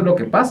pues eso es lo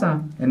que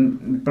pasa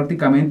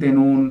prácticamente en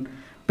un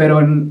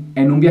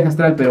viaje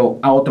astral, pero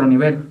a otro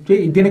nivel. Sí,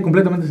 y tiene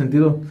completamente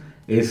sentido.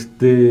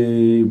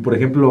 Por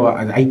ejemplo,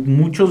 hay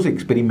muchos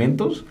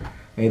experimentos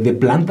de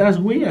plantas,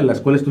 güey, a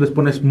las cuales tú les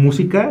pones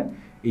música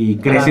y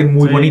crecen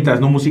muy bonitas,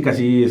 ¿no? Música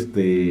así,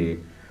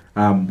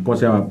 ¿cómo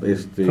se llama?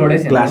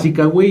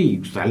 Clásica, güey,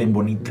 y salen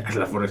bonitas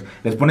las flores.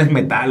 Les pones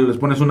metal, les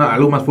pones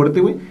algo más fuerte,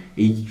 güey,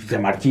 y se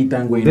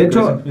marchitan, güey. De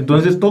hecho,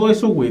 entonces todo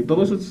eso, güey,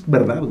 todo eso es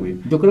verdad, güey.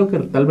 Yo creo que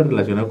tal vez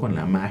relacionado con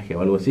la magia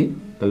o algo así,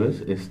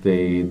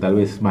 tal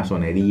vez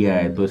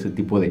masonería, todo ese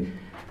tipo de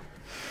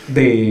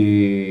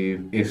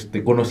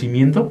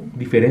conocimiento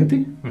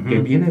diferente que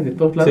viene de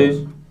todos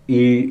lados.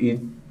 Y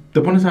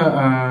te pones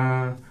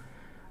a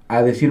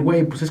decir,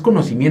 güey, pues es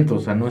conocimiento, o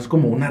sea, no es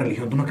como una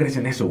religión, tú no crees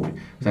en eso, güey.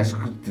 O sea,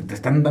 te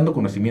están dando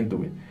conocimiento,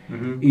 güey.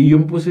 Y yo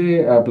me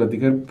puse a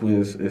platicar,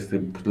 pues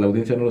la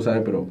audiencia no lo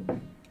sabe, pero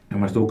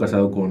además estuvo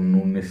casado con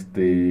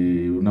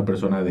una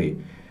persona de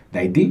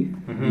Haití,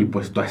 y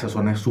pues toda esa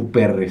zona es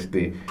súper,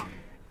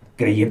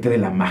 creyente de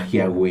la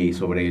magia, güey,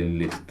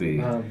 sobre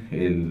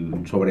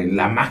sobre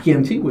la magia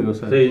en sí, güey, o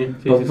sea,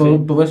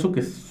 todo eso que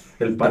es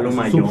el palo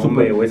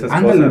mayombe o esas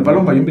cosas. El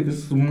palo mayombe, que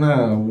es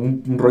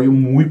un rollo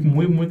muy,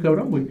 muy, muy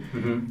cabrón, güey.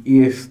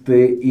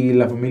 Y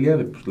la familia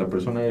de la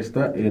persona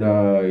esta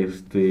era,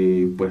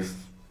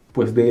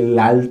 pues de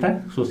la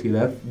alta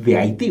sociedad de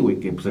Haití,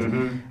 güey, que pues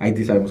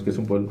Haití sabemos que es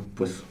un pueblo,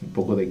 pues, un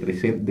poco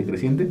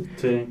decreciente.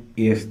 Sí.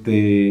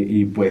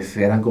 Y pues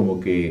eran como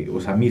que, o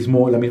sea, la misma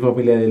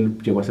familia de él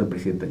llegó a ser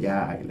presidente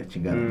allá y la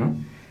chingada, ¿no?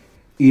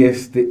 Y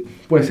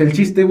pues el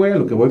chiste, güey, a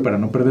lo que voy para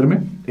no perderme,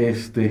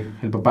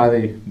 el papá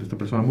de esta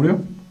persona murió,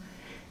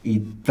 y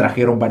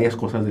trajeron varias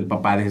cosas del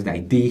papá desde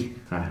Haití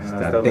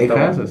hasta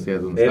Texas, hasta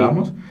donde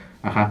estábamos.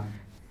 Ajá.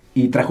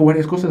 Y trajo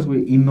varias cosas,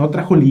 güey, y no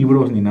trajo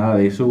libros ni nada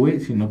de eso, güey,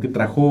 sino que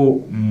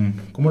trajo,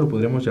 ¿cómo lo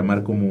podríamos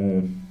llamar?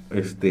 Como,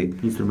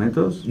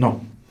 ¿instrumentos?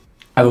 No.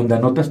 A donde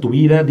anotas tu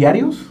vida,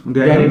 diarios.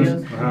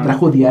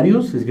 Trajo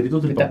diarios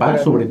escritos del papá,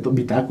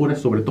 bitácoras,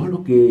 sobre todo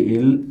lo que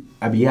él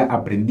había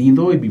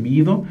aprendido y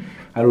vivido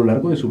a lo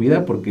largo de su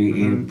vida,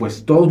 porque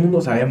pues todo el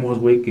mundo sabemos,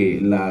 güey, que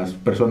las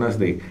personas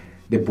de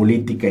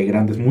política y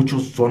grandes,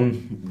 muchos son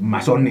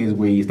masones,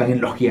 güey, están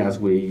en logias,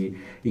 güey,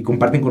 y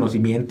comparten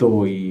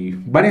conocimiento y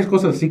varias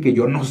cosas así que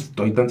yo no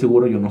estoy tan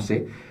seguro, yo no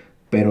sé,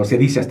 pero se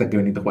dice hasta que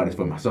Benito Juárez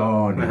fue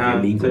masón, y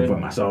que Lincoln fue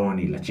masón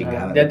y la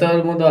chingada. Ya todo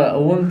el mundo,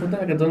 hubo un punto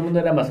en el que todo el mundo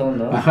era masón,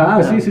 ¿no?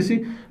 Ajá,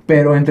 sí,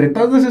 pero entre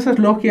todas esas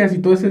logias y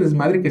todo ese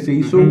desmadre que se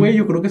hizo, güey,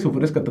 yo creo que se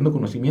fue rescatando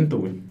conocimiento,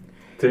 güey.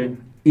 Sí.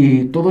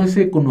 Y todo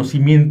ese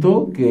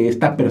conocimiento que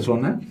esta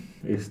persona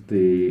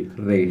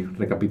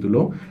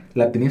recapituló,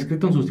 la tenía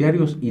escrito en sus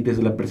diarios, y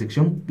desde la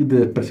percepción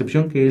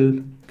que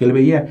él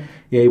veía.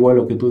 Y ahí igual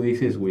lo que tú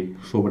dices, güey,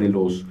 sobre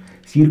los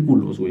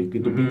círculos, güey, que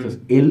tú piensas,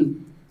 él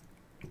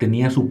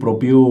tenía su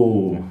propio,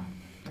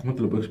 ¿cómo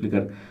te lo puedo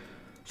explicar?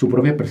 Su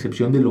propia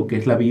percepción de lo que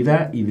es la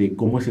vida, y de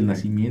cómo es el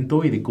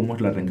nacimiento, y de cómo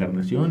es la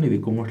reencarnación, y de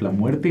cómo es la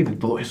muerte, y de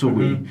todo eso,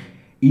 güey.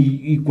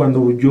 Y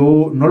cuando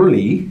yo no lo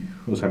leí,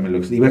 o sea, me lo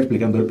iba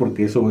explicando él,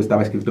 porque eso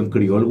estaba escrito en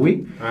criol,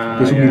 güey,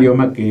 que es un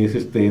idioma que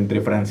es entre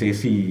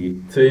francés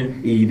y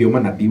idioma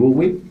nativo,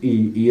 güey,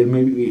 y él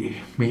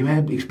me iba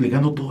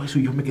explicando todo eso,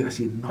 y yo me quedé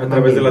así, no, a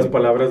través de las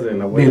palabras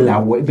del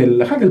abuelo.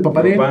 Del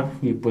papá de él,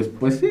 y pues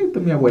sí,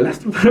 mi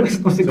abuelastro, otra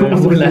vez, no sé cómo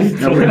se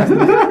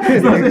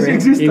no sé si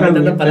existe.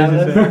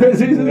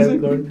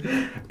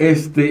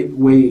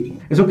 Güey,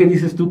 eso que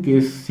dices tú que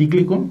es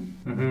cíclico,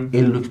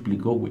 él lo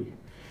explicó, güey.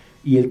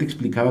 Y él te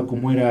explicaba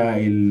cómo era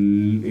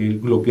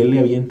lo que él le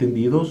había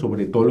entendido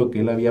sobre todo lo que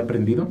él había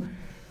aprendido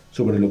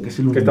sobre lo que es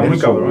el universo. Que está muy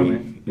cabrón,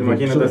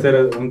 Imagínate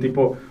hacer un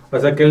tipo, o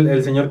sea, que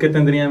el señor que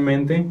tendría en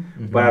mente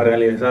para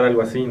realizar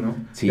algo así, ¿no?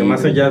 Sí, que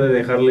más allá de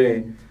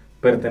dejarle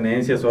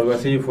pertenencias o algo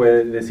así,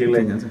 fue decirle,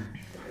 Enseñanza.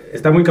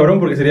 está muy cabrón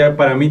porque sería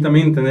para mí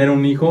también tener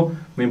un hijo,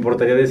 me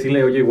importaría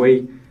decirle, oye,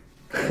 güey,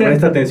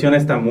 presta atención a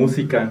esta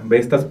música, ve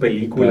estas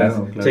películas,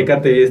 Claro.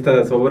 chécate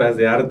estas obras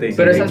de arte.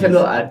 Pero es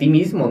hacerlo a ti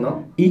mismo,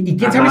 ¿no? Y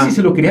quién sabe Ajá. si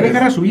se lo quería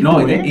dejar a su hijo,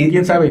 No, ¿eh? y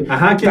quién sabe.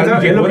 Ajá, quién Tal-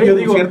 sabe, es lo que yo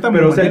digo, cierta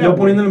pero o sea, manera, yo güey.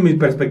 poniéndolo en mi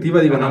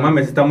perspectiva digo, Ajá. no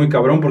mames, está muy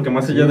cabrón, porque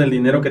más allá Sí. del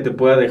dinero que te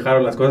pueda dejar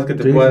o las cosas que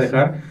te Sí, pueda sí, sí.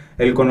 dejar,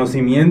 el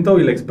conocimiento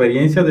y la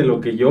experiencia de lo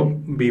que yo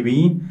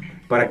viví,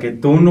 para que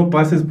tú no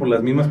pases por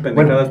las mismas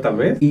pendejadas tal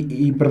vez.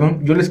 Y perdón,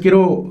 yo les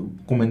quiero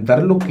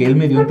comentar lo que él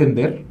me dio a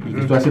entender, y que Ujú.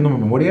 estoy haciendo mi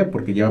memoria,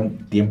 porque lleva un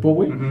tiempo,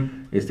 güey, Ujú.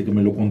 que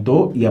me lo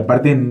contó, y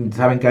aparte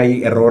saben que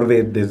hay error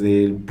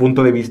desde el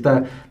punto de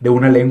vista de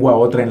una lengua a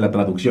otra en la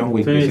traducción,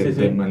 güey, Sí, que sí,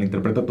 se sí.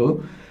 malinterpreta todo.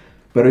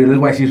 Pero yo les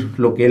voy a decir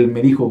lo que él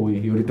me dijo,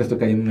 güey, y ahorita estoy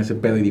cayendo en ese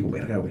pedo y digo,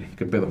 verga, güey,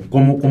 qué pedo.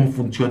 ¿Cómo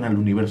funciona el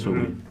universo,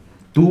 güey? Ujú.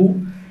 Tú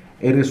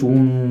eres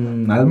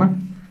un alma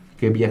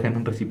que viaja en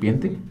un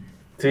recipiente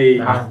Sí,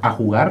 a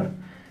jugar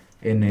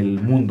en el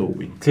mundo,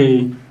 güey.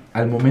 sí,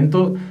 Al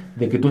momento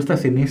de que tú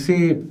estás en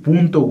ese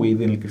punto, güey,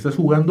 en el que estás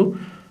jugando,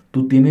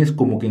 tú tienes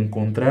como que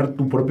encontrar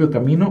tu propio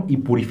camino y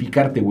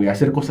purificarte, güey,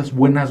 hacer cosas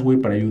buenas, güey,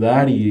 para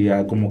ayudar y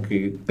a como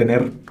que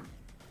tener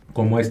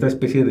como esta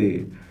especie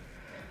de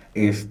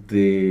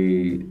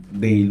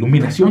de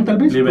iluminación, tal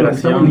vez,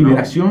 Liberación, pero ¿no?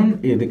 liberación,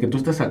 de que tú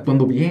estás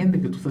actuando bien,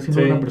 de que tú estás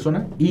siendo Sí. buena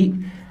persona. Y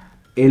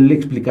él le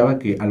explicaba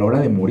que a la hora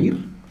de morir,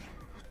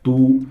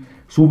 tú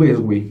subes,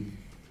 güey,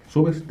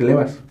 te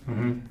elevas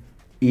Ujú.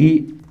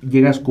 y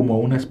llegas como a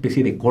una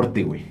especie de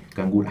corte, güey,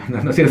 cangura,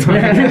 no es cierto,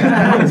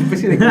 una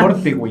especie de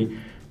corte, güey,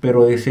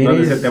 pero de seres...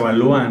 Donde se te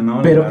evalúan,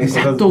 ¿no? Pero Las cosas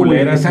exacto, güey,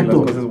 culeras y las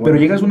exacto, cosas buenas. pero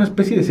llegas a una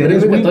especie de Pero seres,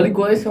 es muy güey,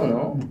 católico eso,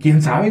 ¿no?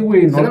 quién sabe,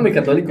 güey, ¿no? Suena muy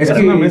católico. Es Es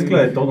que- una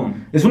mezcla de todo.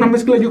 Es una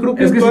mezcla, yo creo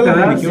que Es que si todas te,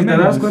 las das, si te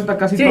religiones- das cuenta,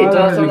 casi Sí, todas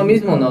todas las son lo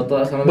religiones- mismo, ¿no?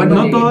 Todas son lo Bueno,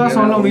 mismo. no todas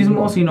son lo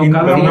mismo, sino Y-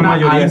 cada pero una una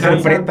mayoría alcanza-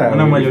 interpreta,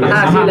 una güey. mayoría.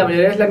 Ah, Ajá. sí, la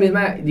mayoría es la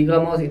misma,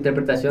 digamos,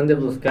 interpretación de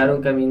buscar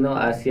un camino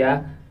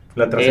hacia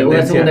La una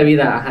trascendencia. segunda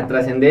vida, ajá,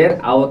 trascender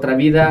a otra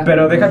vida.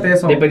 Pero déjate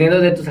eso. Dependiendo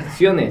de tus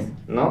acciones,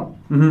 ¿no?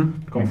 Ujú.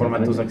 Conforme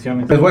a tus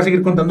acciones. Les voy a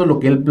seguir contando lo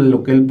que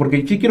él,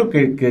 porque sí quiero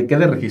que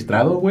quede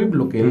registrado, güey,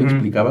 lo que él Ujú.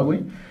 explicaba, güey,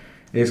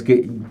 es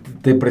que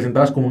te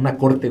presentabas como una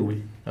corte, güey,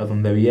 a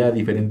donde había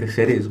diferentes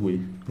seres, güey,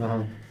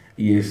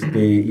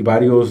 y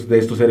varios de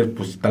estos seres,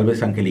 pues, tal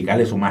vez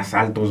angelicales o más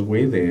altos,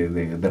 güey,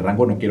 de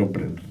rango, no quiero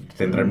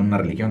centrar en una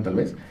religión, tal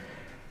vez,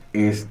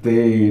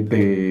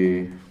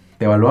 te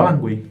evaluaban,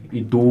 güey,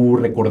 y tú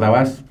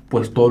recordabas,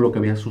 pues, todo lo que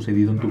había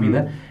sucedido en tu Ujú.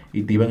 vida,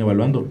 y te iban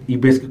evaluando, y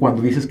ves que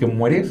cuando dices que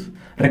mueres,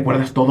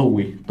 recuerdas todo,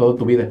 güey, toda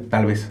tu vida,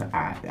 tal vez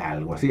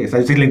algo así, esa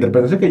es la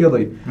interpretación que yo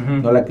doy,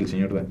 Ujú. no la que el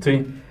Señor da.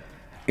 Sí.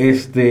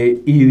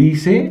 Y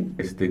dice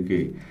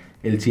que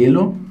el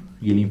cielo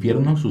y el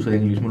infierno suceden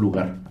en el mismo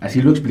lugar.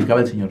 Así lo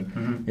explicaba el Señor.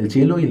 Ujú. El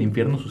cielo y el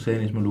infierno suceden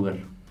en el mismo lugar.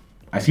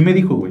 Así me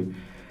dijo, güey.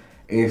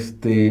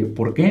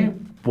 ¿Por qué?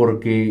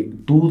 Porque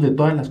tú de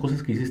todas las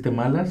cosas que hiciste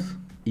malas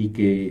y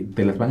que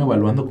te las van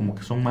evaluando como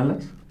que son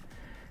malas,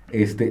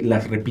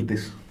 las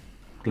repites.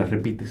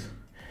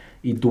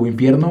 Y tu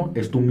infierno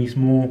es tú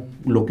mismo,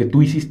 lo que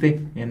tú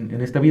hiciste en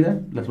esta vida,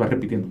 las vas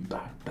repitiendo.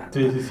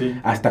 Sí, sí, sí.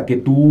 Hasta que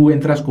tú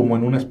entras como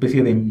en una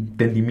especie de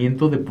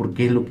entendimiento de por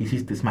qué lo que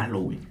hiciste es malo,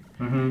 güey.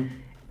 Ujú.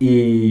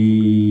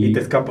 Y Y te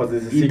escapas de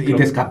ese y ciclo.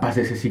 te escapas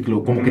de ese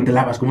ciclo, como Ujú. que te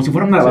lavas, como si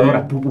fuera una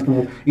lavadora. Sí. Pu, pu,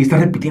 pu, y estás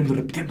repitiendo.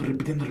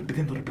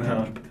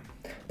 Ajá.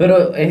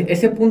 Pero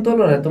ese punto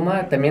lo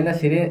retoma también la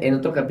serie en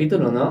otro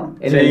capítulo, ¿no?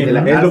 En Sí, el de la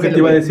es lo que cárcel, te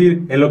iba a güey.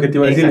 decir,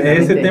 Ese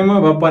Exactamente. tema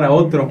va para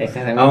otro.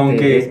 Exactamente,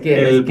 Aunque es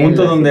que el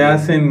punto la donde serie-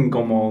 hacen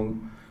como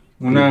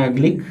una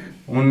Clic.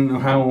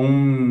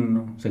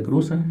 Se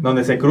cruzan.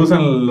 donde se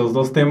cruzan los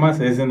dos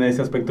temas es en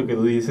ese aspecto que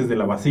tú dices de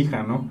la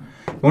vasija, ¿no?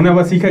 Una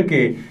vasija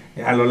que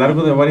a lo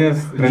largo de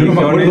varias Yo no me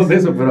acuerdo religiones de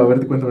eso, pero a ver,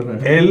 te cuento.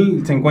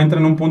 él se encuentra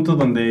en un punto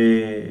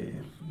donde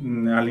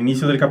al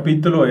inicio del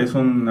capítulo es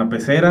una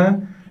pecera,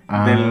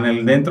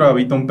 dentro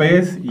habita un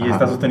pez y Ajá.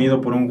 está sostenido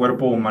por un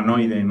cuerpo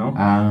humanoide, ¿no?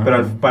 Ah.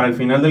 Pero para el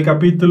final del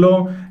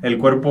capítulo el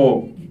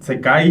cuerpo se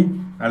cae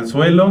al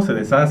suelo, se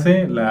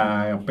deshace,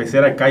 la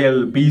pecera cae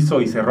al piso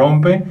y se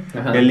rompe,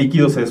 Ajá. el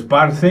líquido se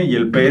esparce y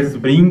el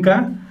pez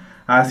brinca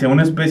hacia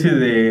una especie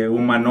de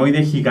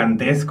humanoide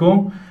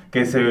gigantesco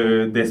que se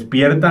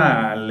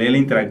despierta al él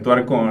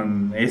interactuar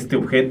con este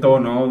objeto,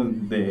 ¿no?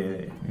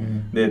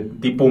 de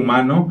tipo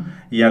humano,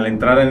 y al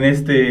entrar en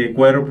este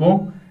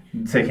cuerpo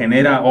se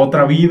genera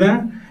otra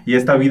vida y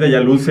esta vida ya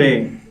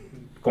luce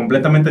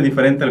completamente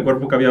diferente al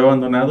cuerpo que había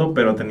abandonado,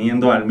 pero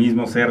teniendo al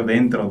mismo ser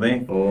dentro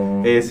de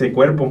ese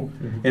cuerpo.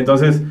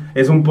 Entonces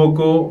es un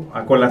poco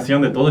a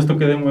colación de todo esto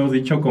que hemos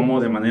dicho, como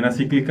de manera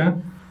cíclica,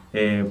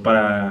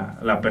 para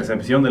la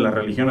percepción de las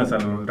religiones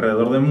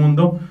alrededor del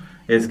mundo,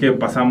 es que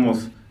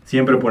pasamos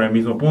siempre por el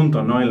mismo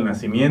punto, ¿no? El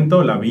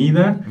nacimiento, la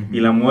vida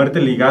y la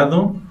muerte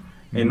ligado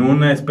en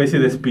una especie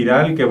de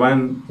espiral que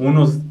van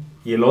unos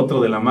y el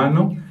otro de la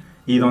mano,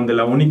 y donde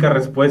la única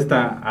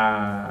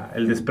respuesta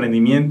al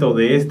desprendimiento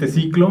de este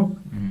ciclo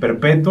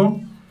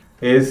perpetuo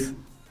es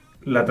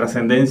la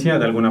trascendencia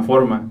de alguna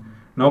forma,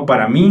 ¿no?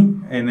 Para mí,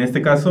 en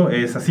este caso,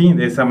 es así,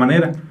 de esa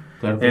manera.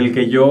 Claro. El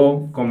que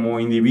yo, como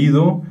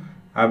individuo,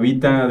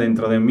 habita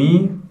dentro de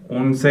mí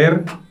un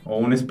ser o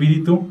un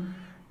espíritu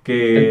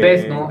que... El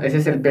pez, ¿no? Ese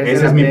es el pez.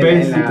 Ese es mi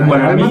pez. como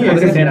el Para alma mí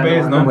ese es mi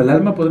pez, ¿no? Como el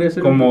alma podría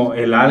ser. Como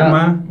el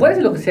alma. Puede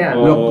ser lo que sea.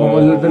 O- Como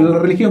de la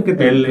religión que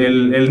te...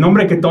 El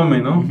nombre que tome,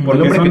 ¿no? Ujú, el Porque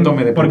nombre son, que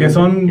tome, porque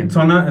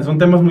dependiendo. son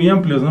temas muy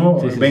amplios, ¿no?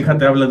 Sí, sí, Benja sí.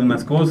 te habla de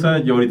unas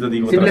cosas, yo ahorita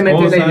digo Simplemente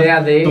otras es cosas. la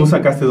idea de... Tú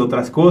sacaste de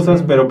otras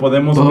cosas, pero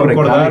podemos Todo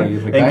concordar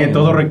recae, en que ¿no?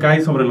 todo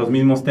recae sobre los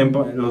mismos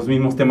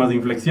temas de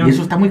inflexión. Y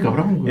eso está muy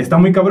cabrón, güey. Está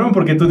muy cabrón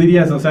porque tú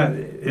dirías, o sea,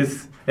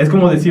 es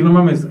como decir, no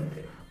mames,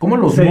 ¿Cómo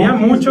los sería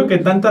monjes, mucho güey?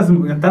 que tantas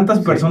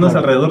personas claro.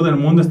 alrededor del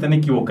mundo estén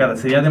equivocadas,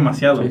 sería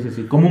demasiado. Sí, sí,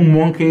 sí. Como un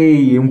monje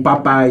y un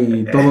papa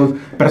y todos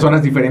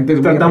personas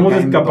diferentes. güey, Tratamos de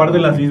recaen escapar todo.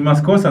 de las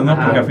mismas cosas, ¿no?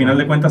 Ajá, Porque al final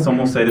ajá. de cuentas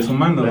somos seres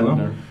humanos, Claro, ¿no?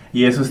 claro.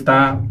 Y eso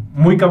está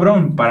muy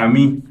cabrón para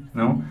mí,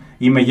 ¿no?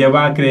 Y me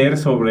lleva a creer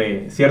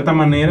sobre cierta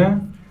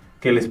manera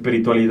que la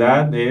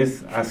espiritualidad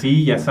es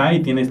así y asá y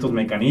tiene estos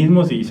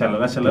mecanismos y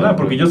shalala, shalala, Claro.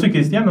 porque yo soy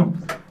cristiano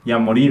y a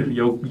morir,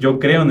 yo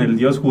creo en el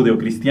Dios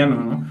judeocristiano,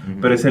 ¿no? Ujú.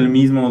 Pero es el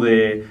mismo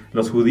de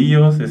los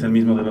judíos, es el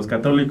mismo de los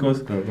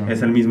católicos, Claro, claro.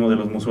 es el mismo de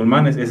los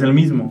musulmanes, es el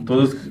mismo,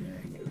 todos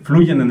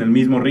fluyen en el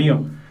mismo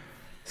río.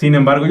 Sin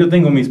embargo, yo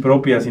tengo mis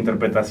propias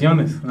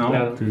interpretaciones, ¿no?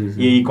 Claro. Sí, sí,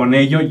 sí. Y con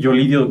ello yo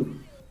lidio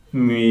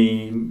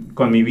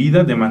con mi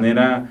vida de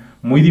manera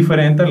muy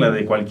diferente a la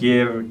de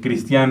cualquier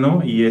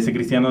cristiano, y ese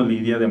cristiano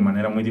lidia de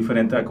manera muy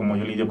diferente a como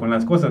yo lidio con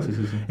las cosas. Sí,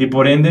 sí, sí. Y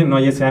por ende no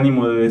hay ese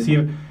ánimo de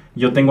decir,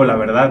 yo tengo la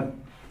verdad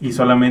y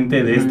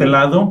solamente de este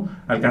lado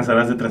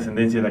alcanzarás de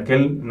trascendencia, de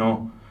aquel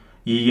no.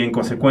 Y en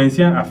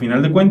consecuencia, a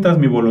final de cuentas,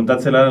 mi voluntad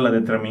será la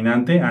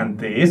determinante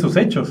ante esos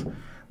hechos.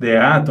 De,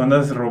 tú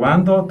andas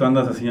robando, tú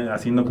andas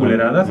haciendo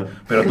culeradas, claro.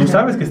 pero tú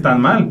sabes que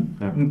están mal.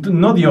 Claro.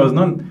 No Dios,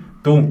 no.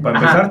 Tú, para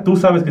Ajá. empezar, tú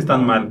sabes que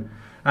están mal.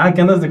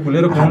 Que andas de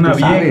culero con Ajá, una tú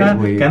sabes, vieja,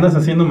 güey. que andas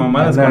haciendo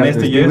mamadas Andas con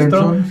esto de y esto,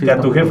 Stevenson, sí, que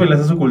a tu está jefe mal. les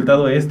has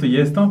ocultado esto y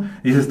esto.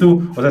 Dices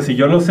tú, o sea, si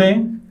yo lo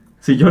sé,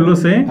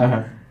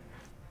 Ajá.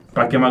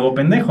 ¿para qué me hago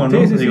pendejo, no?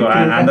 Sí, sí, sí, Digo,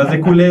 claro. andas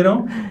de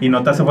culero y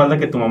no te hace falta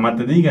que tu mamá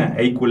te diga,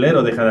 hey,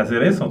 culero, deja de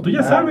hacer eso. Tú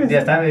ya sabes.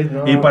 Ya sabes,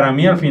 ¿no? Y para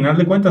mí, al final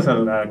de cuentas,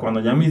 cuando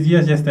ya mis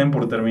días ya estén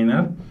por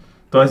terminar,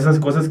 todas esas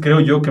cosas creo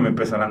yo que me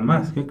pesarán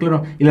más. Sí,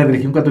 claro. Y la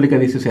religión católica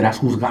dice, serás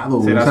juzgado,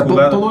 güey. Serás O sea,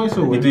 juzgado. todo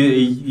eso, güey.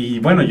 Y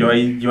bueno, yo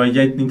ahí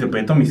ya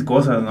interpreto mis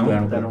cosas, ¿no?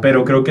 Claro, claro.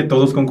 Pero creo que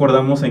todos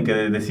concordamos en que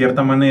de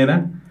cierta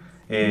manera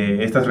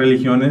estas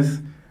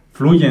religiones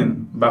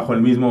fluyen bajo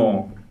el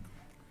mismo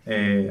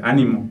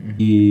ánimo.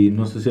 Y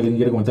no sé si alguien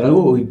quiere comentar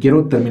algo. Y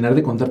quiero terminar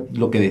de contar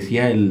lo que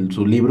decía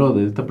su libro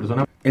de esta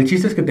persona. El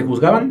chiste es que te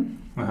juzgaban.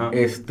 Ajá.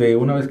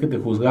 Una vez que te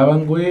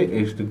juzgaban, güey,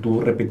 tú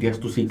repetías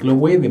tu ciclo,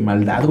 güey, de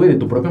maldad, güey, de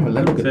tu propia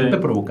maldad, lo que Sí. tú te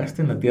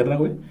provocaste en la tierra,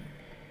 güey.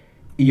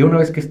 Y ya una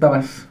vez que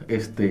estabas,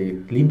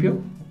 limpio,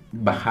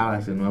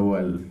 bajabas de nuevo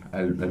al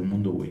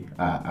mundo, güey,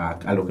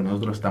 a lo que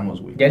nosotros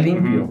estamos, güey. Ya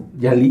limpio.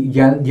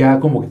 Ujú. Ya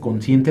como que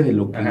consciente de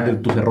Ajá. de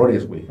tus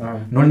errores, güey. Ajá.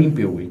 No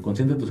limpio, güey,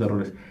 consciente de tus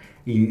errores.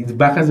 Y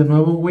bajas de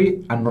nuevo,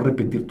 güey, a no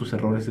repetir tus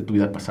errores de tu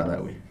vida pasada,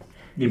 güey.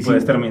 Y sí,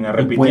 puedes terminar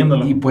y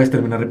repitiéndolo. Y puedes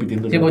terminar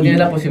repitiéndolo. Sí, porque tienes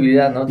la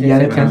posibilidad, ¿no? Y ya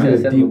Tienes el chance depende de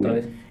de ti, hacerlo otra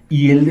güey. vez.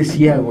 Y él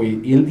decía, güey,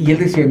 y él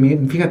decía,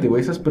 fíjate,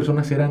 güey, esas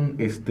personas eran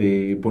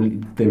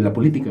de la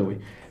política, güey.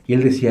 Y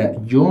él decía,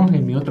 yo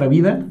en mi otra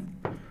vida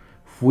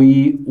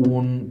fui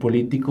un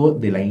político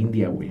de la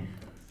India, güey.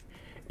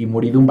 Y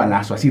morí de un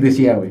balazo, así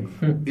decía, güey.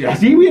 Y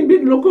así,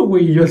 bien loco,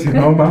 güey. Y yo así,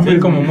 no mames. Sí,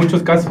 como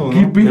muchos casos,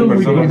 ¿Qué ¿no? pedo, De güey,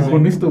 personas,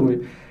 con sí. esto, güey?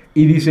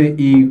 Y dice,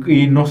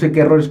 y no sé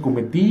qué errores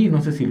cometí,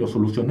 no sé si los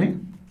solucioné,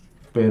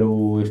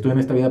 pero estoy en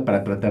esta vida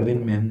para tratar de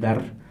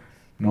enmendar,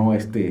 ¿no?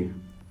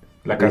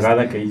 La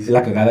cagada que hice.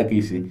 La cagada que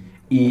hice.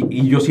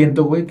 Y yo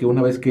siento, güey, que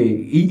una vez que...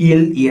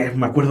 Y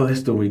me acuerdo de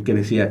esto, güey, que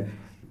decía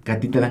que a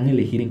ti te dan a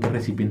elegir en qué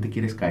recipiente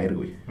quieres caer,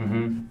 güey.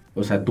 Ujú.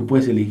 O sea, tú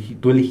puedes elegir,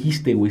 tú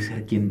elegiste, güey,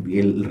 ser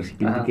el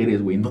recipiente Ajá. que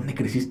eres, güey. ¿En dónde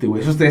creciste,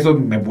 güey? Eso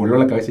me voló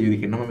la cabeza y yo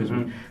dije, no mames,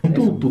 güey.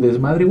 Eso. Tu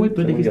desmadre, güey, tú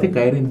Según elegiste yo.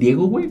 caer en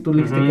Diego, güey. Tú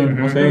elegiste Ujú, caer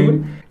en Oscar, sí. güey.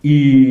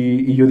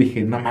 Y yo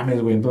dije, no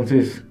mames, güey,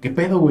 entonces, ¿qué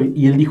pedo, güey?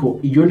 Y él dijo,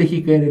 y yo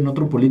elegí caer en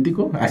otro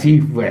político. Así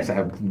fue, o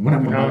sea, una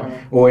mamada.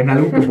 O en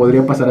algo que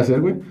podría pasar a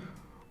ser, güey.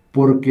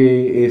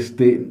 Porque,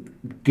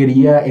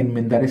 quería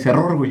enmendar ese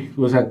error, güey.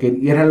 O sea, que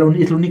es la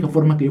única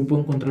forma que yo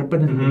puedo encontrar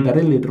para enmendar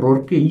el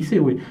error que hice,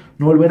 güey.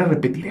 No volver a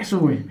repetir eso,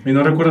 güey. ¿Y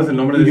no recuerdas el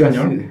nombre Y del yo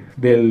señor? así,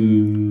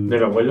 del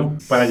abuelo.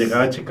 Para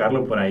llegar a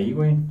checarlo por ahí,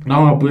 güey.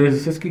 No,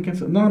 pues es que...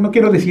 No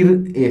quiero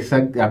decir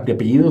de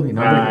apellidos ni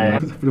nada. Ah,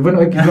 Pero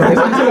bueno, X, no,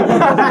 eso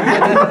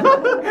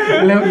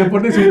le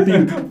pones un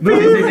tip. No,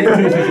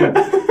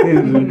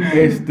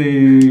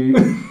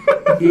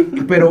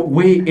 pero,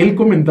 güey, él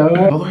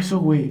comentaba todo eso,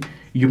 güey.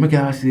 Y yo me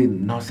quedaba así,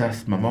 no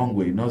seas mamón,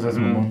 güey, no seas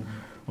mamón.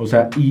 O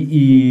sea,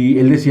 y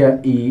él decía,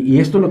 y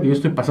esto es lo que yo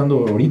estoy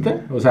pasando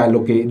ahorita, o sea,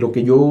 lo que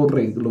yo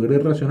logré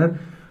relacionar,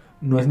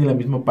 no es ni la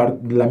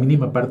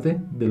mínima parte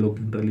de lo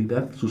que en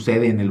realidad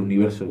sucede en el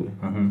universo, güey.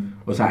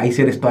 O sea, hay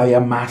seres todavía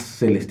más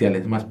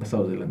celestiales, más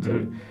pasados de lanza,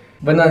 güey.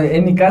 Bueno,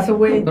 en mi caso,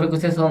 güey, creo que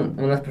ustedes son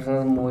unas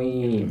personas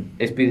muy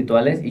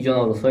espirituales y yo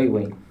no lo soy,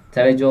 güey.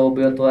 ¿sabes? Yo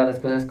veo todas las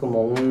cosas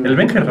como un... El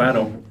Benja es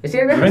raro. Sí,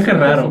 El Benja es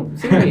raro.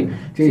 Sí,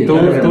 Sí, Tú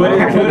claro.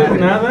 eres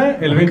nada,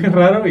 el Benja es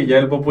raro y ya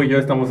el Popo y yo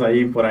estamos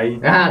ahí por ahí.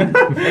 Ajá,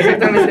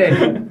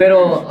 exactamente.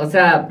 Pero, o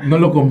sea, No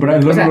lo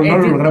O sea, no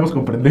lo logramos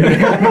comprender.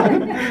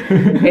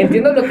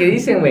 entiendo lo que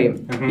dicen, güey.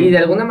 Ujú. Y de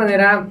alguna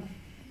manera,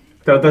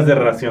 Tratas de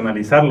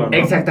racionalizarlo, ¿no?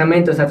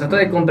 exactamente, o sea, trato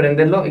de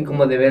comprenderlo y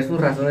como de ver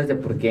sus razones de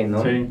por qué,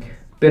 ¿no? Sí.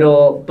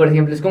 Pero, por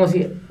ejemplo, es como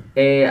si,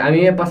 a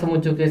mí me pasa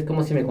mucho que es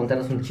como si me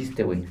contaras un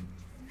chiste, güey.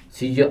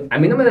 Si a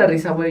mí no me da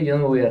risa, güey, yo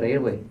no me voy a reír,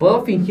 güey.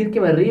 Puedo fingir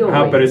que me río, güey.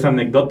 Ah, pero es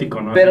anecdótico,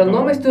 ¿no? Pero Así no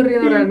como- me estoy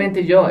riendo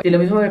realmente yo. Y lo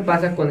mismo me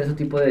pasa con ese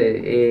tipo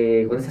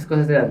de, con esas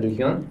cosas de la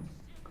religión.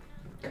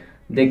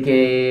 De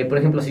que, por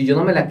ejemplo, si yo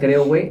no me la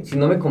creo, güey, si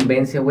no me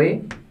convence,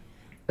 güey.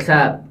 O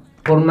sea,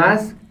 por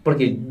más,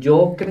 porque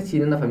yo crecí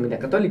en una familia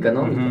católica,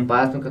 ¿no? Mis Ujú.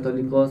 papás son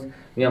católicos,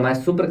 mi mamá es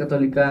súper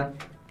católica.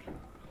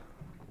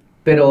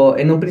 Pero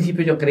en un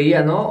principio yo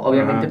creía, ¿no?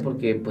 Obviamente Ajá.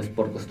 porque, pues,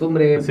 por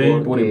costumbre, Sí,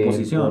 por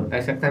imposición.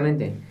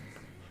 Exactamente.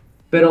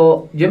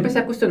 Pero yo empecé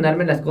a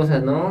cuestionarme las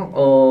cosas, ¿no?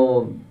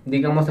 O,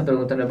 digamos, a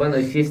preguntarme, bueno,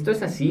 y si esto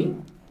es así,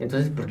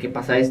 entonces, ¿por qué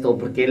pasa esto?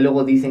 ¿Por qué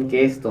luego dicen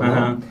que esto, no?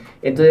 Ajá.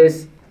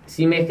 Entonces,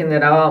 sí me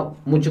generaba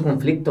mucho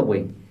conflicto,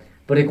 güey.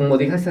 Porque como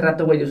dije hace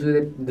rato, güey, yo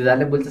soy de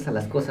darle vueltas a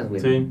las cosas,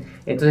 güey. Sí.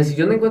 Entonces, si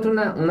yo no encuentro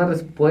una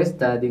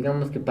respuesta,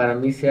 digamos, que para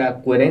mí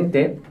sea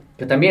coherente,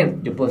 que también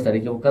yo puedo estar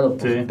equivocado,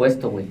 por Sí.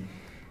 supuesto, güey.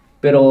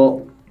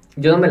 Pero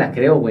yo no me la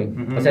creo, güey.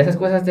 Ujú. O sea, esas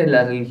cosas de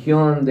la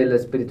religión, de la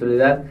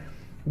espiritualidad,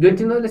 yo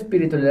entiendo la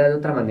espiritualidad de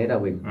otra manera,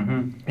 güey.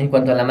 Ujú. En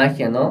cuanto a la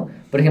magia, ¿no?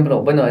 Por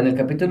ejemplo, bueno, en el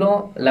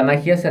capítulo la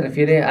magia se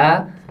refiere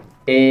a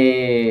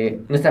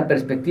nuestra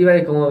perspectiva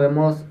de cómo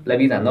vemos la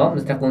vida, ¿no?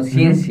 Nuestra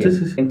conciencia. Sí,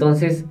 sí, sí.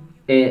 Entonces,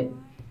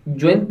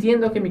 yo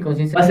entiendo que mi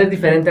conciencia va a ser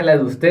diferente a la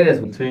de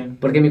ustedes, güey. Sí.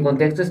 Porque mi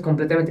contexto es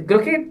completamente...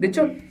 Creo que, de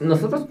hecho,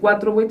 nosotros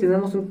cuatro, güey,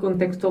 tenemos un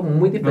contexto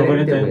muy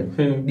diferente, güey.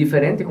 Diferente, sí.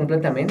 Diferente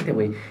completamente,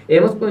 güey.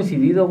 Hemos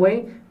coincidido,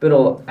 güey,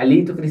 pero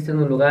Ali, tú creciste en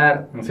un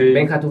lugar, Sí.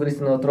 Benja, tú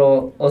creciste en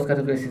otro, Oscar,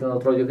 tú creciste en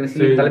otro, yo crecí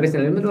Sí. tal vez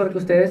en el mismo lugar que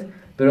ustedes,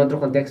 pero en otro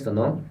contexto,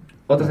 ¿no?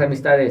 Otras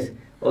amistades,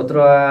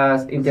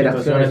 otras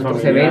interacciones, Situaciones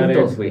otros familiares.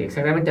 eventos, güey.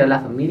 Exactamente, la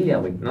familia,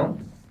 güey, ¿no?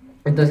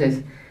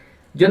 Entonces,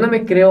 yo no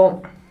me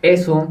creo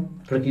eso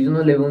porque yo no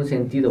le veo un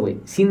sentido, güey.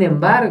 Sin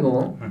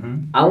embargo, Ujú.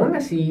 aún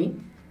así,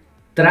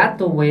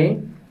 trato, güey,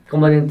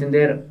 como de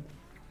entender,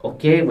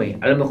 ok, güey,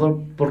 a lo mejor,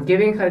 ¿por qué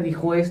Benja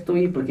dijo esto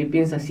y por qué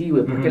piensa así,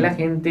 güey? ¿Por qué Ujú. la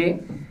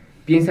gente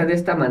piensa de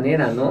esta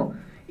manera, no?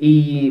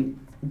 Y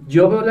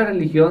yo veo la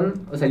religión,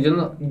 o sea, yo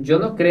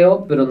no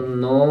creo, pero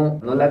no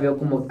la veo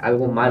como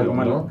algo malo, Algo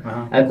malo, ¿no?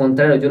 ajá. Al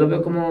contrario, yo lo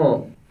veo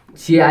como...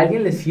 Si a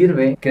alguien le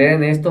sirve creer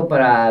en esto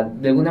para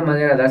de alguna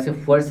manera darse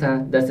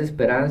fuerza, darse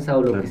esperanza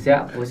o lo Claro. que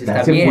sea, pues está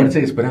Darse bien. fuerza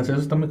y esperanza,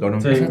 eso está muy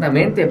cabrón. Sí.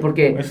 Exactamente,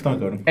 porque Eso está muy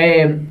cabrón.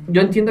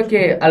 yo entiendo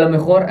que a lo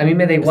mejor a mí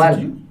me da igual.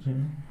 ¿Este es tuyo? Sí.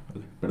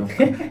 Ok, perdón.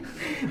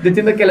 Yo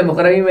entiendo que a lo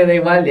mejor a mí me da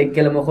igual, que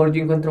a lo mejor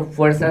yo encuentro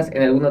fuerzas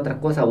en alguna otra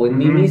cosa o en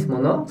mí Ujú. mismo,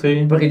 ¿no?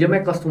 Sí. Porque yo me he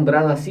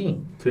acostumbrado así.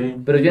 Sí.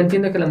 Pero yo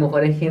entiendo que a lo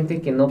mejor hay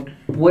gente que no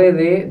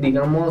puede,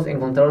 digamos,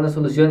 encontrar una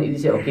solución y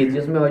dice, ok,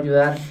 Dios me va a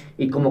ayudar.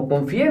 Y como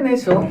confía en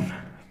eso,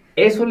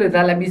 eso le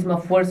da la misma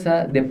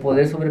fuerza de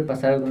poder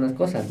sobrepasar algunas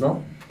cosas, ¿no?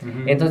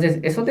 Ujú. Entonces,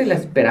 eso de la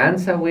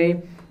esperanza, güey,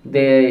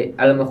 de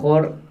a lo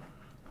mejor...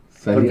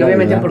 Salir Porque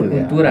obviamente por adelante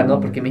de cultura, algo. ¿no?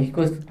 Porque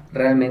México es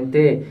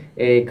realmente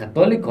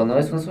católico, ¿no?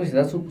 Es una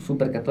sociedad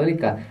súper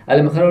católica. A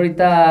lo mejor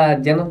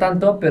ahorita ya no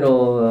tanto,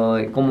 pero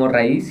como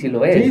raíz sí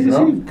lo es, Sí, sí,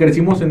 ¿no? sí.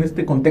 Crecimos en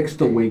este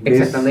contexto, güey. que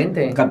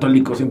Exactamente. Es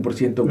católico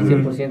 100%, güey.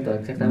 100%, Nos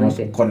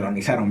exactamente.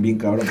 colonizaron bien,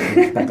 cabrón.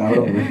 Porque está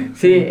cabrón, güey.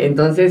 Sí,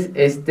 entonces,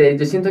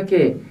 yo siento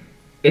que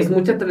es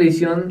mucha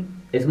tradición,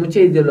 es mucha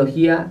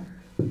ideología,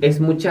 es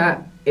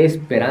mucha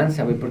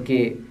esperanza, güey,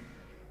 porque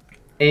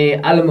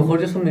a lo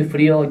mejor yo soy muy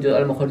frío, a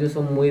lo mejor yo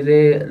soy muy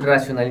de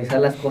racionalizar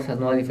las cosas,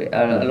 ¿no?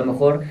 A lo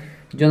mejor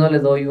yo no le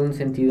doy un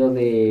sentido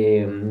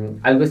de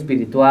algo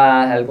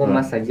espiritual, algo Claro.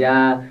 más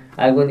allá,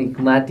 algo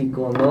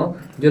enigmático, ¿no?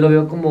 Yo lo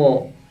veo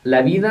como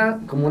la vida,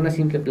 como una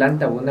simple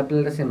planta, güey. Una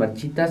planta se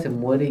marchita, se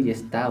muere y ya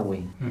está,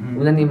 güey.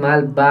 Ujú. Un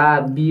animal va,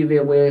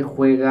 vive, güey,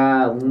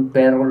 juega, un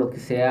perro, lo que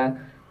sea,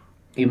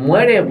 y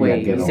muere,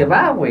 güey, ya y quedó. se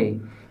va, güey.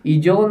 Y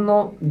yo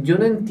no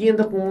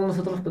entiendo cómo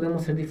nosotros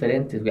podemos ser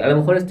diferentes, güey. A lo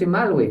mejor estoy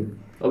mal, güey.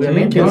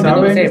 Obviamente, Sí, quién ¿no? Yo no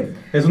sabe. sé.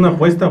 Es una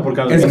apuesta,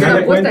 porque al Es final una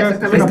de apuesta,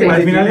 cuentas, exactamente.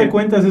 al final de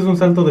cuentas es un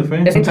salto de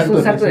fe. Es un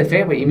salto de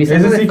fe, güey. Y mi Es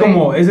salto de así fe-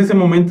 como, es ese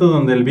momento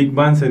donde el Big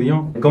Bang se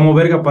dio. Como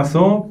verga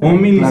pasó,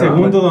 un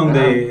milisegundo Claro.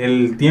 donde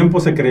el tiempo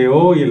se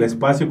creó y el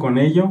espacio con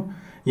ello.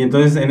 Y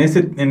entonces en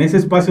ese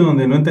espacio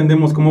donde no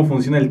entendemos cómo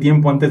funciona el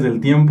tiempo antes del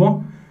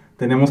tiempo,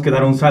 tenemos que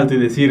dar un salto y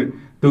decir,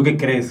 ¿tú qué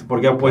crees? ¿Por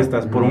qué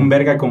apuestas? ¿Por un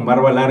verga con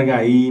barba larga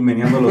ahí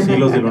meneando los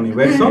hilos del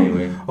universo? Sí,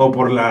 güey. ¿O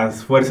por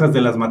las fuerzas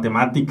de las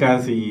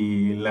matemáticas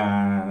y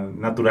la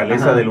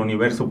naturaleza Ajá. del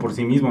universo por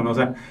sí mismo, ¿no? O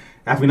sea,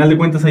 a final de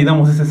cuentas ahí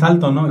damos ese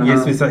salto, ¿no? Y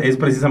Ajá. eso es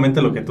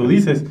precisamente lo que tú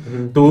dices.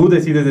 Ujú. Tú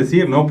decides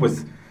decir, no,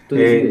 pues Tú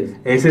decides.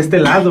 Es este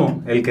lado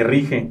el que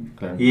rige.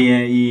 Claro.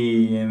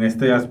 Y en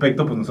este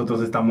aspecto, pues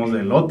nosotros estamos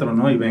del otro,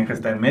 ¿no? Y Benja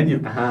está en medio.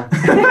 Ajá.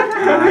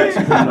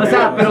 O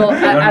sea, pero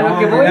a lo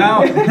que voy...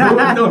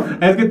 No,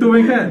 es que tú,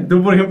 Benja,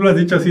 tú por ejemplo has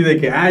dicho así de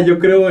que, yo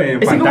creo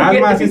en Es que como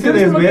fantasmas, que y se tú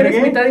eres como que eres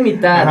desvergue. mitad y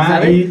mitad, Ajá,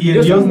 ¿sabes? y en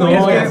Yo soy Dios muy- no, y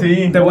es que-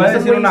 así. Te voy a Yo soy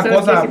decir muy- una ¿sabes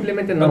qué? cosa.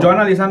 Simplemente no. Yo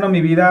analizando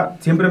mi vida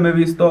siempre me he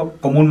visto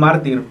como un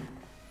mártir.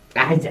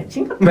 Ay, ya,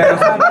 chinga. Pero, o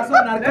sea, va a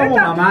sonar como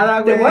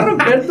mamada, Te güey. voy a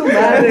romper tu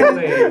madre,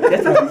 güey. Ya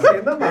estás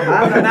diciendo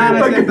mamada. No,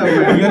 no es cierto,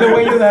 güey. Yo le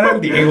voy a ayudar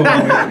al Diego.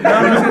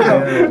 No, no es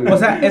cierto. O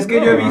sea, es que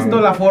yo he visto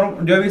la forma,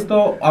 yo he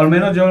visto, al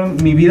menos yo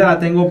mi vida la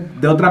tengo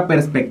de otra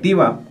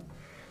perspectiva.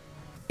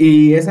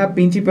 Y esa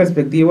pinche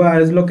perspectiva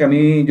es lo que a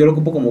mí, yo lo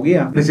ocupo como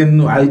guía. Es en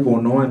algo,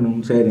 ¿no? En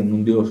un ser, en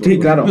un Dios. Sí,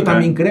 claro. Yo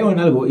también creo en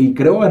algo. Y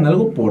creo en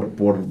algo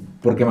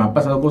porque me han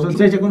pasado cosas.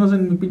 ¿Ya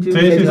conocen mi pinche Sí,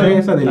 sí, historia sí.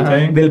 esa del, Ajá.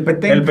 del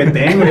petén? El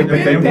petén, güey, el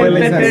petén fue El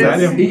el petén.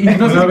 necesario. Y no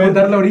sé Una si vez-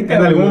 contarla ahorita.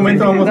 En algún güey.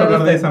 momento vamos a No, hablar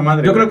no, de esa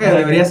madre. Yo creo que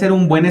debería ser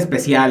un buen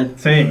especial.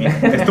 Sí,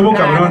 estuvo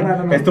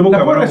cabrón. No. Estuvo la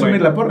puedo cabrón, resumir,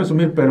 güey. la puedo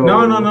resumir, pero...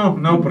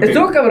 No, porque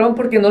Estuvo cabrón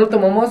porque no lo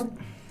tomamos...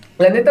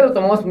 La neta lo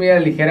tomamos muy a la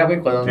ligera, güey,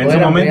 cuando En no su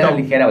era muy momento. a la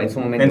ligera, güey, en su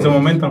momento. en su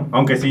momento,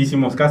 aunque sí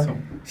hicimos caso.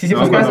 Sí,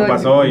 hicimos ¿no? caso, Cuando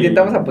pasó y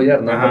intentamos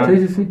apoyar, ¿no? Ajá. Sí,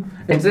 sí, sí.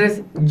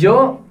 Entonces,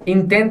 yo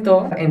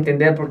intento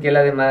entender por qué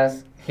la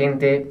demás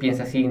gente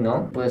piensa así,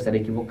 ¿no? Puedo estar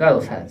equivocado,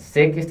 o sea,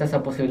 sé que está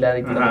esa posibilidad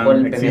de que a lo Ajá, mejor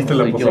el existe pendejo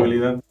la soy yo.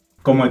 posibilidad.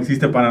 Como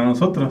existe para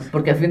nosotros.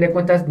 Porque a fin de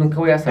cuentas nunca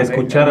voy a saber.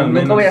 Escuchar al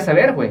Nunca menos. voy a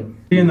saber, güey.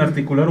 Sí, en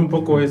articular un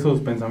poco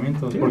esos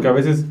pensamientos. Porque a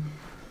veces,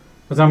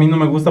 o sea, a mí no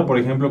me gusta, por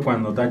ejemplo,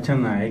 cuando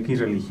tachan a X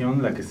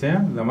religión, la que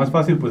sea. La más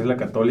fácil, pues es la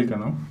católica,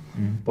 ¿no?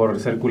 Por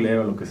ser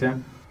culero o lo que sea.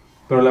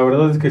 Pero la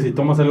verdad es que si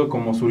tomas algo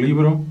como su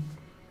libro,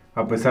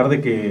 a pesar de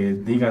que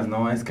digas,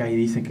 no, es que ahí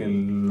dice que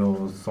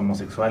los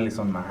homosexuales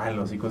son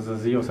malos y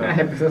cosas así, o sea,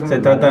 Ay, pues eso es se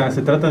muy trata, malo.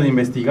 se trata de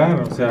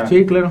investigar, o sea,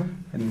 Sí, claro.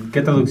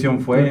 ¿qué traducción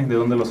fue? ¿De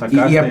dónde lo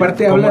sacaste? Y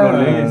aparte ¿Cómo habla-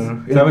 lo lees?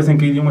 ¿Sabes en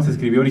qué idioma se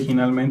escribió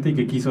originalmente y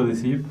qué quiso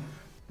decir?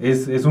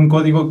 Es un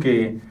código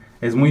que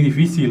es muy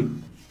difícil,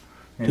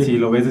 Sí. si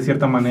lo ves de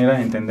cierta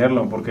manera,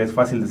 entenderlo, porque es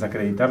fácil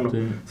desacreditarlo. Sí.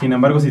 Sin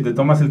embargo, si te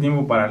tomas el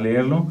tiempo para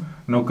leerlo,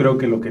 no creo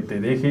que lo que te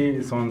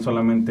deje son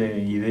solamente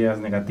ideas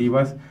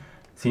negativas,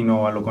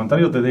 sino a lo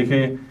contrario, te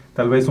deje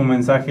tal vez un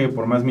mensaje,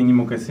 por más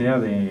mínimo que sea,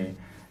 de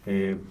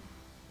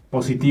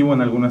positivo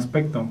en algún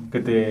aspecto, que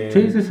te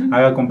Sí, sí, sí.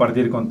 haga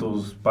compartir con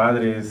tus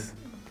padres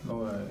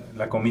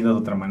la comida de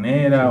otra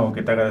manera, o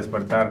que te haga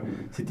despertar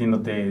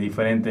sintiéndote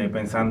diferente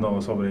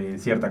pensando sobre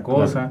cierta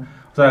cosa.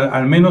 O sea,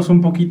 al menos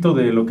un poquito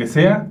de lo que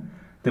sea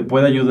te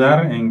puede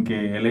ayudar en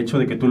que el hecho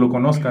de que tú lo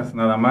conozcas,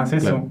 nada más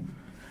eso. Claro.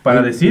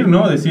 Para decir,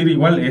 ¿no? Decir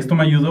igual, esto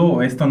me ayudó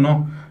o esto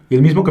no. Y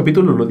el mismo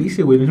capítulo lo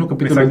dice, güey. El mismo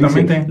capítulo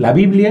Exactamente. dice: la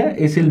Biblia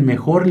es el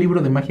mejor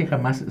libro de magia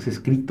jamás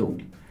escrito,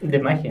 güey. De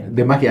magia.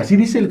 De magia. Así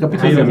dice el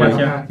capítulo. Sí, de güey.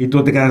 magia. Y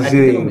tú te quedas así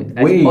Aquí de,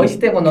 tengo- güey, hoy sí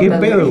tengo ¿qué notas,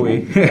 pedo,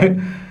 güey? güey?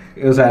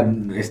 O sea,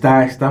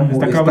 está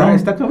cabrón.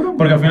 Está cabrón.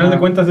 Porque al final de Ajá.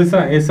 cuentas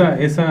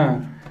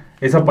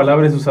esa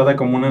palabra es usada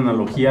como una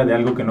analogía de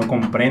algo que no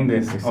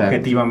comprendes Exacto.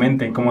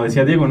 objetivamente. Como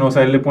decía Diego, ¿no? O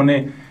sea, él le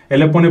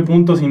pone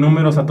puntos y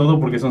números a todo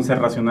porque son ser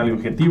racional y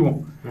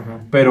objetivo.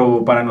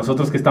 Pero para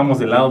nosotros que estamos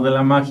del lado de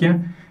la magia,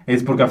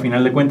 es porque al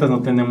final de cuentas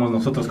no tenemos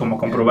nosotros como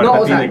comprobarte No,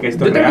 a o ti sea, de que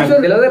esto yo es también real.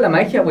 soy del lado de la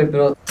magia, güey,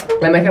 pero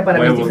la magia para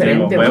mí es Huevos,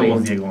 diferente, Diego, güey.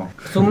 huevos, Diego.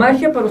 Su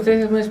magia para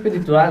ustedes es muy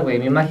espiritual, güey.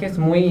 Mi magia es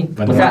muy...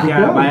 Bueno, o sea,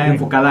 Ya va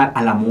enfocada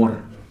al amor.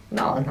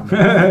 no, no.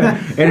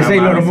 Eres No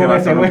Sailor mames, Moon, ese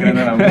ese vato no güey. cree en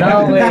el amor.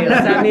 No, güey, o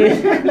sea,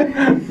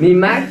 mi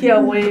magia,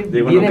 güey,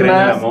 Diego no viene cree en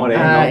el más amor,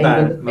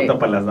 a nota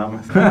para las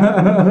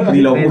damas.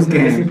 Ni lo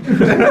busquen.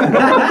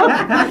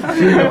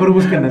 Sí, mejor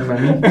busquen al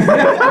maní.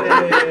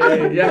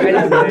 Ya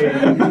cállate.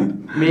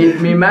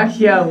 Mi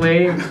magia,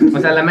 güey, o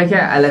sea, la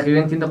magia a la que yo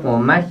entiendo como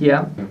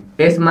magia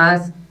es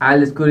más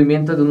al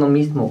descubrimiento de uno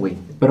mismo, güey.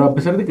 Pero a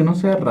pesar de que no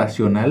sea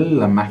racional,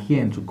 la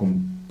magia en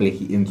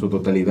su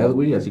totalidad,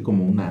 güey, así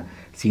como una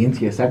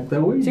ciencia exacta,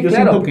 güey. Sí, Yo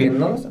claro, siento que,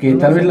 porque que no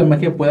tal vez sé. la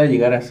magia pueda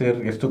llegar a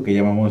ser esto que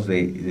llamamos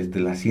de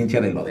la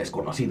ciencia de lo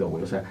desconocido,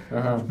 güey. O sea,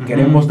 Ajá.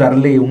 queremos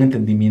darle un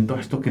entendimiento a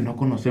esto que no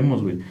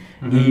conocemos, güey.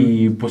 Ujú.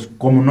 Y pues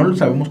como no lo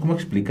sabemos cómo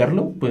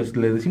explicarlo, pues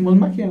le decimos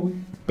magia, güey.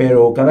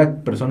 Pero cada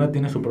persona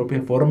tiene su propia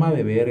forma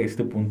de ver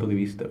este punto de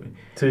vista, güey.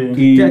 Sí.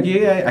 Y, Sí, aquí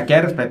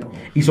hay respeto.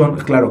 y son,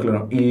 claro.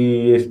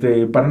 Y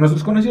para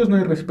nuestros conocidos no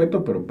hay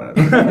respeto, pero para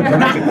las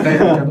personas que te están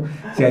escuchando,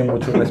 sí hay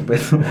mucho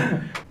respeto.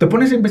 Te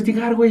pones a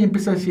investigar, güey, y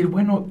empiezas a decir,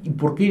 bueno, ¿y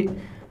por qué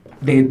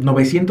de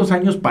 900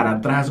 años para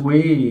atrás,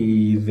 güey,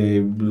 y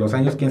de los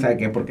años quién sabe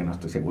qué, porque no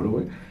estoy seguro,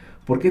 güey?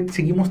 ¿Por qué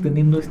seguimos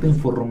teniendo esta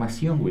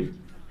información, güey?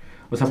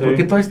 O sea, Sí. ¿por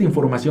qué toda esta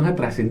información ha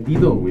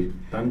trascendido, güey?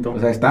 Tanto. O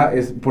sea,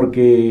 es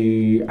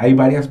porque hay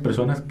varias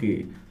personas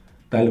que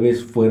tal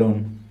vez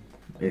fueron,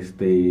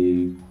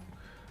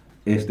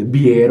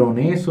 vieron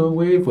eso,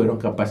 güey, fueron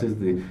capaces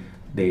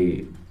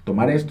de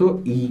tomar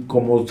esto y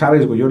como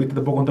sabes, güey, yo ahorita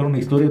te puedo contar una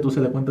historia, tú se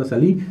la cuentas a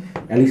Ali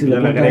se Ya la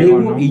la cuenta a agrego,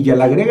 Diego ¿no? y ya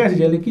la agregas y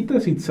ya le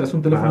quitas y se hace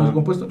un teléfono Ajá.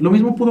 descompuesto. Lo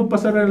mismo pudo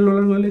pasar a lo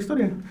largo de la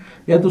historia.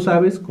 Ya tú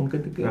sabes con qué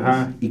te quedas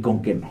Ajá. y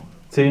con qué no.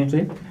 Sí.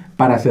 ¿Sí?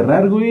 para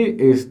cerrar, güey,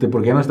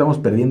 porque ya nos estamos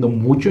perdiendo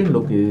mucho en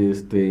lo que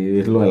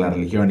es lo de la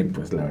religión y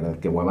pues la verdad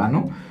que hueva,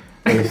 ¿no?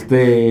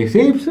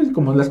 Sí, pues es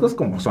como las cosas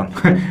como son.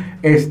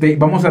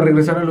 Vamos a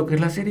regresar a lo que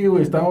es la serie,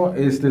 güey.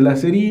 La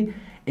serie,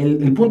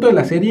 el punto de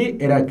la serie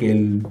era que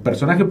el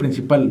personaje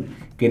principal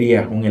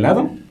quería un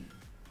helado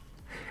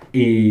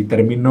y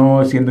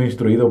terminó siendo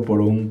instruido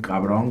por un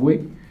cabrón, güey,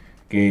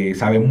 que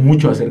sabe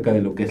mucho acerca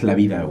de lo que es la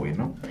vida, güey,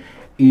 ¿no?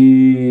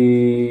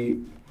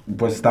 Y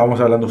pues estábamos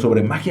hablando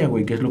sobre magia,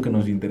 güey, que es lo que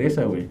nos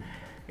interesa, güey.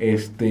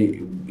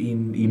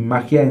 Y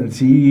magia en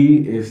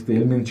sí,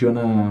 él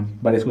menciona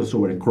varias cosas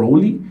sobre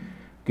Crowley,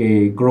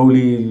 que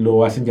Crowley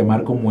lo hacen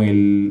llamar como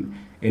el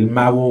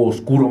mago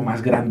oscuro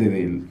más grande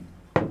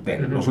de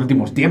los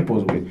últimos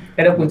tiempos, güey.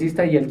 Era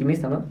ocultista y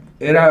alquimista, ¿no?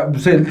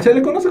 Se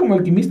le conoce como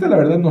alquimista, la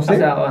verdad no sé. O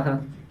sea,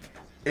 ajá.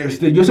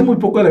 Yo sé muy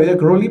poco de la vida de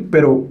Crowley,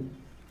 pero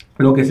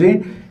lo que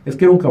sé es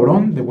que era un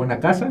cabrón de buena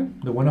casa,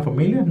 de buena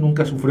familia,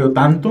 nunca sufrió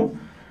tanto,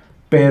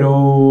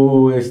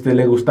 pero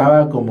le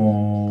gustaba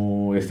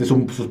como,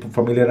 su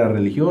familia era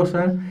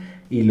religiosa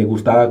y le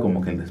gustaba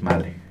como que el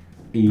desmadre.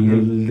 Y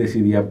él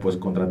decidía pues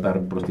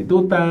contratar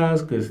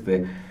prostitutas,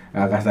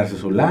 a gastarse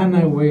su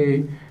lana,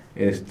 güey,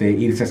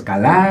 irse a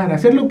escalar,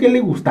 hacer lo que le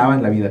gustaba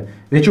en la vida.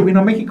 De hecho vino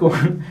a México,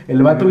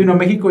 el vato vino a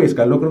México y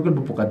escaló, creo que el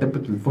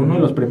Popocatépetl, fue uno de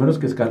los primeros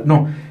que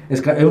escaló,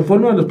 fue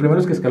uno de los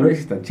primeros que escaló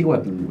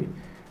Iztaccíhuatl, güey.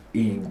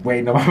 Y,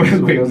 güey, no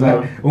mames, güey, o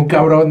sea, un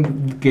cabrón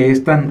que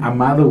es tan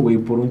amado, güey,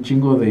 por un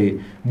chingo de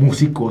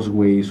músicos,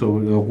 güey,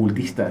 sobre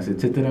ocultistas,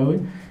 etcétera, güey,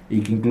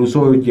 y que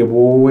incluso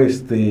llevó,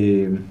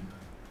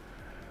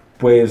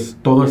 pues,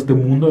 todo este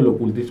mundo del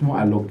ocultismo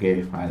a la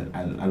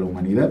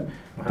humanidad,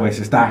 pues,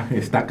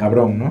 está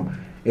cabrón, ¿no?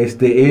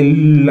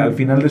 Él, al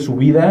final de su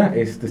vida,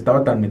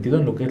 estaba tan metido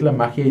en lo que es la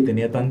magia y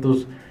tenía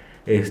tantos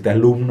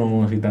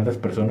alumnos y tantas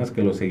personas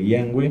que lo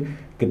seguían, güey,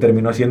 que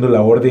terminó haciendo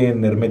la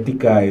orden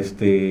hermética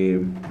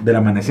del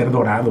amanecer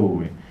dorado,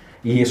 güey.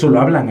 Y eso lo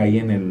hablan ahí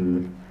en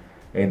el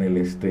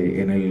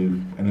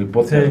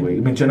podcast, güey.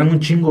 Sí. Mencionan un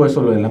chingo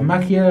eso, lo de la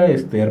magia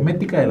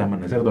hermética del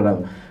amanecer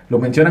dorado. Lo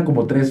mencionan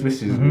como 3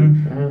 veces, güey.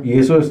 Y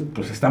eso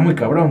pues está muy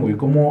cabrón, güey.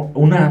 Como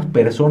una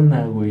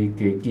persona, güey,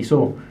 que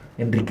quiso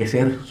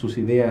enriquecer sus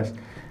ideas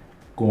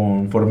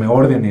conforme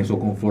órdenes o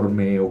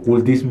conforme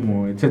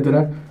ocultismo,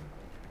 etcétera,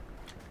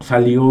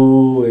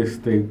 salió,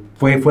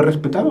 fue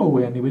respetado,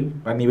 güey,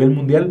 a nivel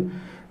mundial,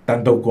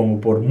 tanto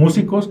como por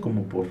músicos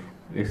como por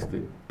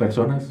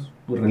personas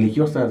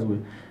religiosas, güey,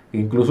 que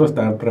incluso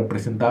hasta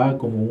representaba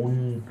como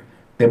un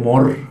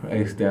temor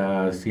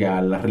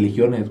hacia las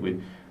religiones, güey,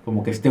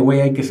 como que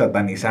güey hay que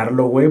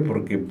satanizarlo, güey,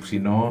 porque pues, si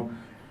no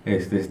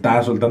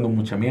está soltando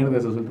mucha mierda,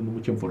 está soltando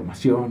mucha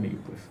información y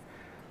pues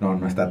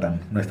no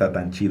está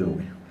tan chido,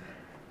 güey.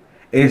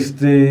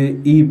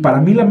 Y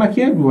para mí la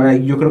magia,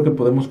 güey, yo creo que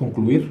podemos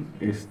concluir,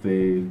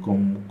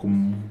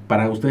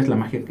 para ustedes la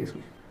magia, ¿qué es,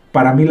 güey?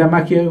 Para mí la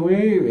magia,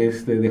 güey,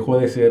 dejó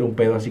de ser un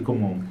pedo así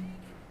como,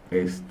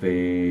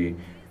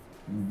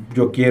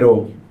 yo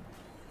quiero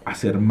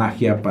hacer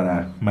magia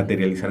para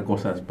materializar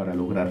cosas, para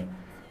lograr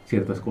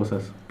ciertas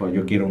cosas, pues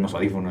yo quiero unos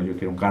audífonos, yo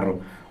quiero un carro,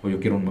 o yo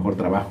quiero un mejor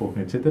trabajo,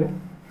 etcétera.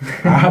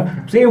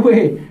 Sí,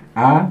 güey,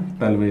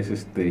 tal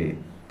vez,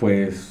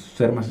 pues,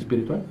 ser más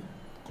espiritual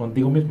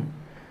contigo mismo.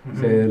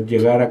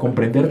 Llegar a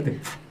comprenderte.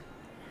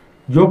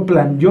 Yo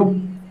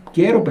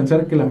quiero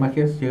pensar que la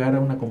magia es llegar a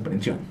una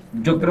comprensión.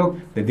 Yo creo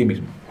de ti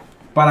mismo.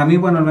 Para mí,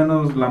 bueno, al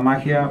menos la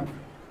magia,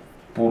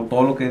 por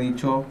todo lo que he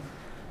dicho,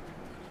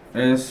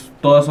 es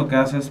todo eso que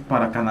haces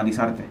para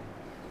canalizarte,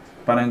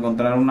 para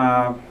encontrar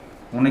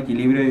un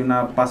equilibrio y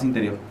una paz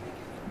interior.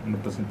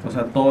 O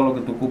sea, todo lo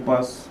que tú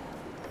ocupas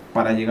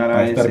para llegar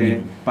a ese,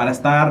 para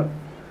estar,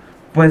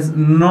 pues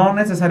no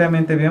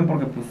necesariamente bien,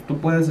 porque pues tú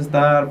puedes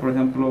estar, por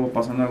ejemplo,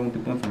 pasando algún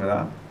tipo de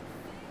enfermedad,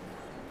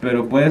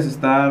 pero puedes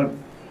estar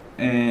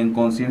en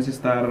conciencia,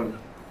 estar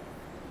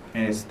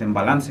en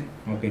balance.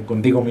 Ok,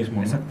 contigo mismo,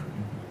 ¿no? Exacto.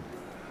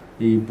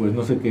 Y pues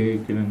no sé qué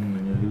quieren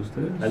añadir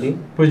ustedes. ¿Ali?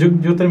 Pues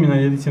yo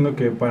terminaría diciendo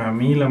que para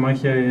mí la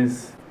magia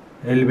es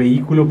el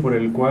vehículo por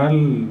el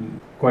cual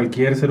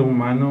cualquier ser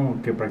humano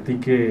que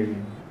practique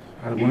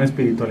alguna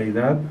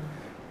espiritualidad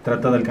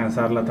trata de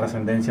alcanzar la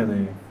trascendencia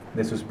de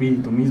su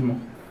espíritu mismo.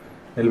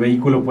 El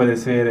vehículo puede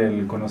ser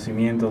el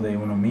conocimiento de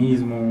uno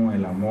mismo,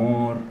 el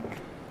amor,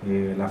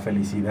 la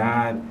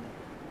felicidad,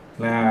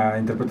 la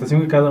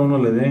interpretación que cada uno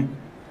le dé,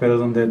 pero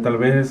donde tal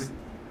vez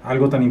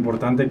algo tan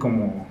importante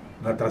como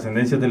la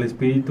trascendencia del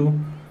espíritu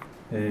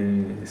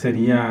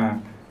sería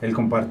el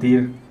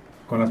compartir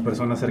con las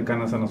personas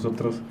cercanas a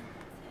nosotros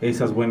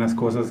esas buenas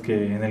cosas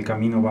que en el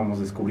camino vamos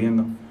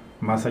descubriendo,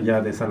 más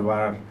allá de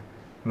salvar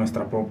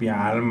nuestra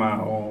propia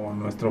alma o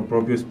nuestro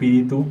propio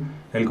espíritu,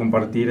 el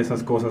compartir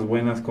esas cosas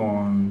buenas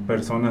con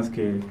personas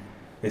que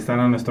están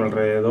a nuestro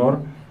alrededor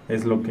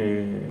es lo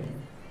que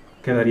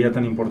quedaría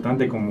tan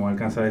importante como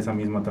alcanzar esa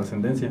misma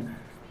trascendencia.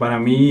 Para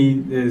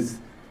mí es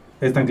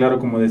tan claro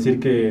como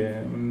decir que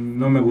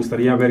no me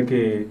gustaría ver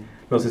que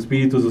los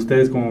espíritus de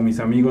ustedes como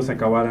mis amigos se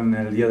acabaran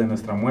en el día de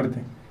nuestra muerte,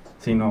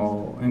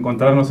 sino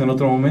encontrarnos en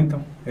otro momento.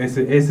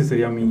 Ese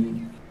sería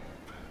mi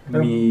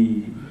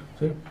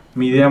Sí.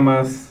 mi idea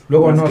más...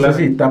 Luego más no clara.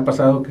 sé si te ha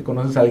pasado que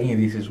conoces a alguien y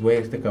dices, güey,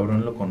 este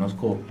cabrón lo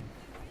conozco,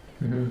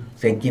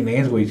 sé quién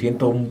es, güey,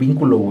 siento un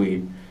vínculo,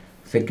 güey,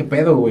 sé qué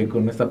pedo, güey,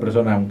 con esta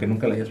persona, aunque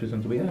nunca la hayas visto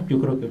en tu vida. Yo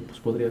creo que pues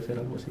podría ser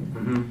algo así,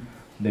 Ujú.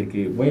 de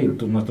que, güey,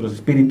 nuestros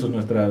espíritus,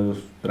 nuestra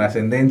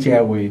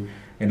trascendencia, güey,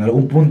 en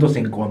algún punto se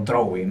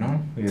encontró, güey,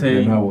 ¿no? De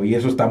Sí. nuevo, y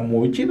eso está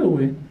muy chido,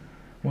 güey.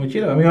 Muy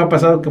chido. A mí me ha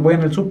pasado que voy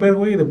en el súper,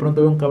 güey, y de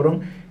pronto veo un cabrón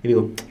y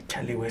digo,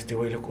 chale, güey, este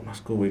güey lo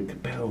conozco, güey, qué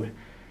pedo, güey.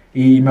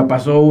 Y me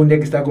pasó un día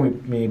que estaba con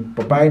mi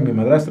papá y mi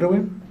madrastra,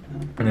 güey,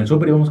 en el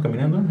súper, íbamos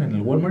caminando en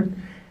el Walmart,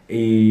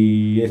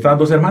 y estaban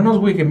dos hermanos,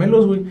 güey,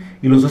 gemelos, güey,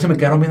 y los dos se me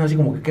quedaron viendo así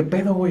como que, qué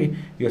pedo, güey.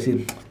 Y yo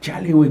así,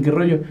 chale, güey, qué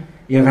rollo.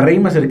 Y agarré y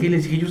me acerqué y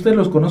les dije, yo ustedes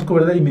los conozco,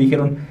 ¿verdad? Y me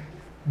dijeron,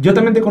 yo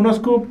también te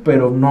conozco,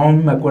 pero no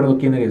me acuerdo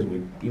quién eres,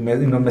 güey. Y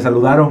me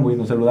saludaron, güey,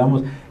 nos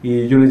saludamos.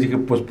 Y yo les dije,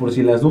 pues por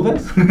si las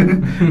dudas,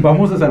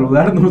 vamos a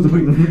saludarnos,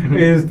 güey.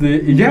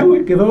 Y ya,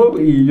 güey, quedó.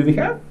 Y yo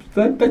dije,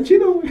 está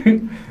chido,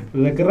 güey.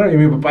 La que raro. Y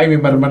mi papá y mi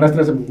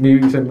madrastra,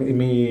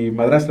 mi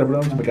madrastra,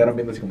 perdón, se me quedaron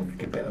viendo así como,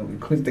 ¿qué pedo, güey,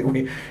 con este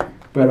güey?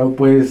 Pero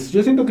pues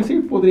yo siento que sí,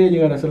 podría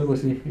llegar a ser algo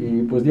así.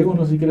 Y pues Diego,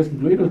 no sé si quieres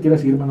incluir o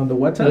quieres seguir mandando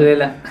WhatsApp. Lo de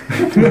la...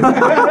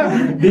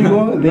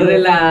 Digo, Lo de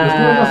la... los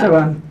tíos no se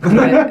van.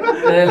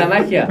 Lo de la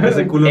magia.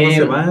 Ese culo no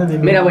se va,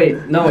 digo. Mira, güey,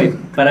 no, güey.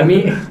 Para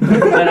mí,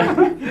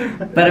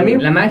 para mí,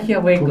 la magia,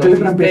 güey, ¿Con qué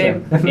letra consiste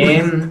empieza?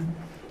 en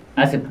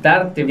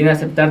aceptarte, bien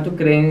aceptar tu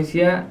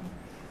creencia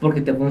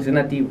porque te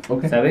funciona a ti,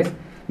 Ok. ¿sabes?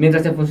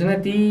 Mientras te funciona a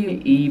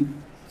ti y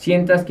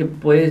sientas que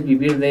puedes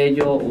vivir de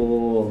ello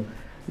o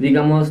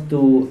digamos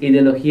tu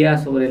ideología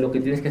sobre lo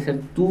que tienes que hacer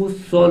tú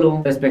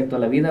solo respecto a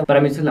la vida,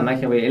 para mí eso es la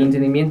magia, güey, el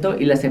entendimiento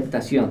y la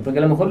aceptación, porque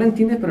a lo mejor lo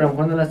entiendes pero a lo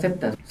mejor no lo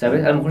aceptas,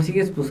 ¿sabes? A lo mejor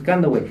sigues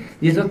buscando, güey,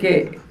 y es lo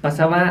que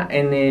pasaba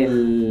en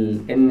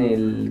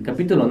el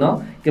capítulo,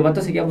 ¿no? Que el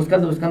vato seguía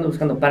buscando,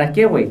 ¿para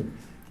qué, güey?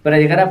 Para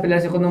llegar a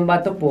pelearse con un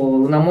vato por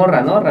una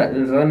morra, ¿no?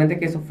 Realmente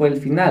que eso fue el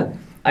final.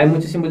 Hay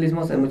muchos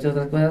simbolismos, hay muchas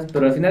otras cosas,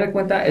 pero al final de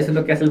cuentas eso es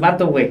lo que hace el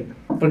vato, güey,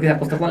 porque se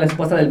acostó con la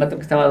esposa del vato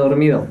que estaba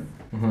dormido.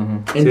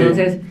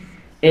 Entonces,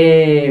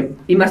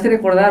 y más te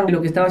recordar lo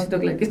que estaba haciendo,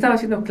 ¿qué estaba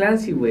haciendo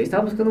Clancy, güey?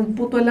 Estaba buscando un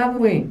puto helado,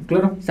 güey.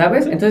 Claro.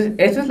 ¿Sabes? Entonces,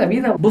 eso es la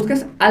vida.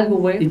 Buscas algo,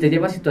 güey, y te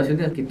lleva a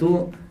situaciones que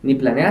tú ni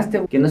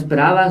planeaste, que no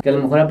esperabas, que a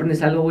lo mejor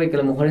aprendes algo, güey, que a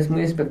lo mejor es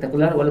muy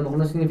espectacular o a lo mejor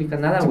no significa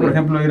nada, Sí, güey. por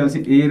ejemplo,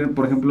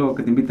 por ejemplo,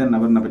 que te invitan a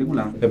ver una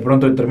película. De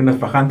pronto terminas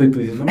bajando y tú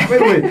dices, no mames,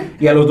 güey.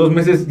 Y a los 2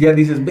 meses ya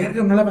dices,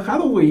 verga, no la he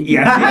bajado, güey. Y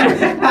así,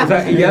 o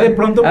sea, y ya de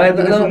pronto. A ver,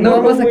 no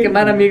vamos a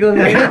quemar amigos,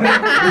 güey.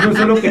 Yo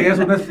solo querías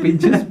unas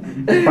pinches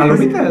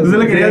palomitas. Tú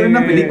solo querías ver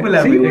una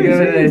película, sí, güey. güey. Yo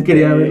quería ver, Sí,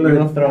 quería ver Game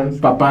la of Thrones.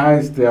 papá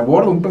a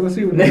bordo, un pedo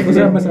así, güey. ¿Cómo se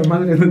llama esa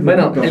madre?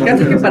 Bueno, el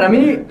caso es que para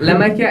mí la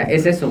magia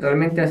es eso,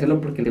 realmente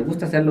hacerlo porque te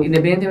gusta hacerlo,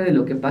 independientemente de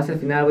lo que pase al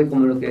final, güey,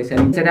 como lo que decía.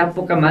 Será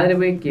poca madre,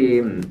 güey,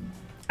 que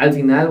al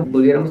final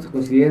volviéramos a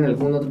coincidir en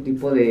algún otro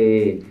tipo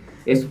de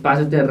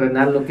espacio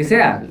terrenal, lo que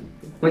sea,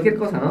 cualquier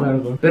cosa, ¿no?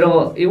 Claro.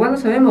 Pero igual lo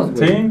sabemos,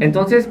 güey. Sí.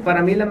 Entonces,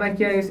 para mí la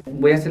magia es,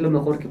 voy a hacer lo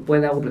mejor que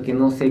pueda, güey, porque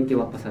no sé qué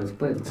va a pasar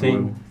después. ¿no? Sí,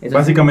 Entonces,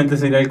 básicamente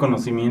sería el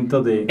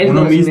conocimiento de el uno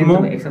conocimiento, mismo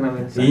güey,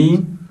 exactamente.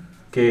 y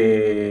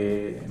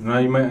que no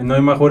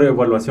hay mejor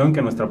evaluación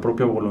que nuestra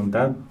propia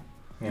voluntad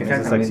en esas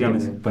Exactamente,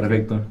 acciones. güey.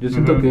 Perfecto. Yo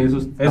siento Ujú. que eso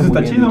Eso muy está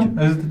bien chido, dicho.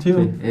 eso está chido.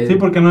 Sí, Sí,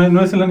 porque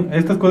no es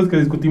estas cosas que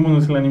discutimos no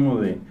es el ánimo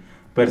de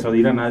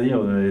persuadir a nadie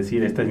o de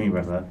decir esta es mi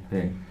verdad. Sí.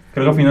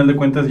 Creo que al final de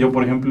cuentas yo,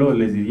 por ejemplo,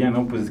 les diría,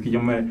 no, pues es que yo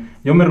me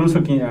rehúso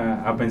aquí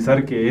a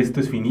pensar que esto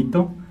es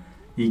finito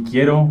y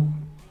quiero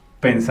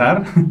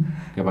pensar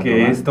 ¿Qué va a que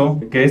acabar?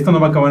 esto no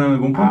va a acabar en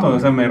algún punto. Ah, O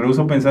sea, me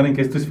rehúso a pensar en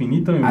que esto es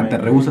finito y, te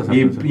rehusas a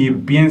pensar. y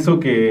pienso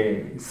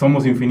que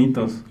somos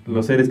infinitos,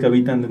 los seres que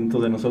habitan dentro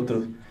de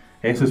nosotros.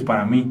 Eso es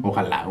para mí.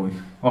 Ojalá, güey.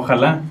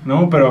 Ojalá,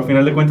 ¿no? Pero al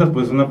final de cuentas,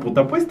 pues es una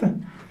puta apuesta.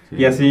 Sí.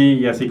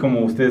 Y así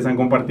como ustedes han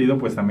compartido,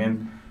 pues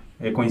también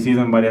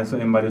coincido en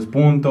varios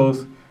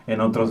puntos, en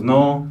otros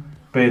no,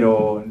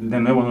 pero de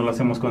nuevo no lo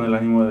hacemos con el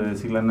ánimo de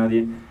decirle a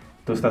nadie,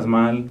 tú estás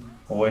mal,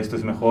 o esto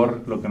es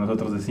mejor, lo que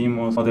nosotros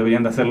decimos, o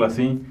deberían de hacerlo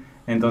así.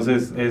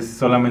 Entonces es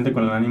solamente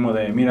con el ánimo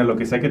de, mira, lo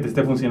que sea que te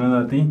esté funcionando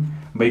a ti,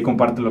 ve y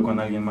compártelo con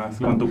alguien más,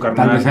 con tu Tal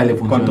carnal, vez a él le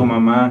con funcione. tu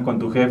mamá, con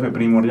tu jefe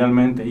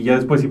primordialmente. Y ya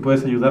después si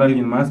puedes ayudar a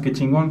alguien más, qué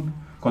chingón,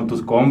 con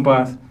tus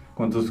compas,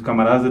 con tus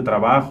camaradas de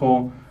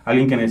trabajo,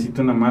 alguien que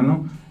necesite una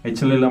mano,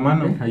 échale la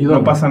mano. Ayúdalo.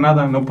 No pasa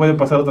nada, no puede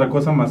pasar otra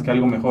cosa más que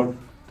algo mejor.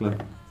 Claro.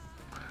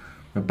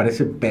 Me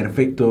parece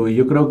perfecto. Y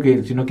yo creo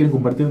que si no quieren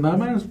compartir nada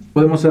más,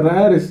 podemos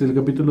cerrar el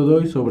capítulo de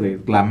hoy sobre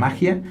la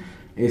magia.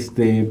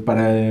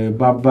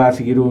 Va a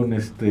seguir un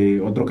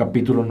otro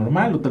capítulo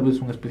normal o tal vez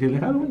un especial de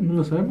Halloween, no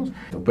lo sabemos.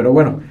 Pero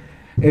bueno,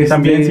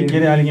 También si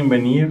quiere alguien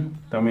venir,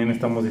 también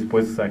estamos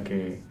dispuestos a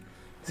que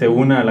se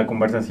una a la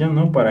conversación,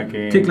 ¿no? Para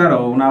que... Sí,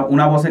 claro,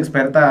 una voz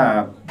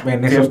experta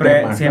en esos siempre,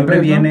 temas, siempre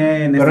tal vez, ¿no?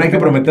 viene en Pero no hay que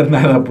tema. prometer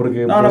nada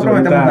porque No, no pues,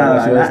 prometemos ahorita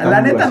nada. ciudad está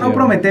La muy neta no vacía.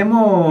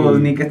 prometemos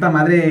Sí. ni que esta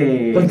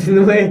madre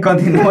Continúe.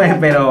 continúe,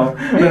 pero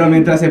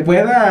mientras se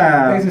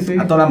pueda, Sí.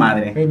 a toda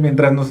madre.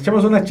 Mientras nos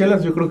echamos unas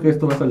chelas, yo creo que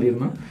esto va a salir,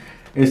 ¿no?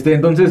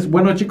 Entonces,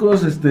 bueno,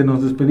 chicos,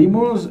 nos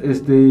despedimos.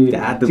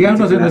 Ya, tú Síganos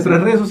en gracias.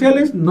 nuestras redes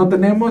sociales. No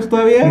tenemos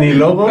todavía. Ni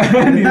logo.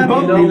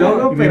 Ni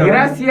logo, pero.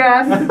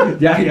 Gracias.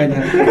 Ya.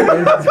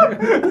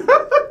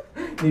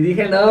 Ni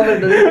dije el nombre,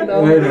 no dije el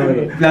nombre.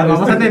 Bueno, Las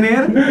vamos a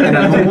tener en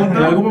algún punto.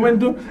 En algún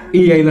momento.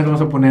 Y ahí las vamos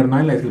a poner, ¿no?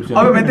 En la descripción.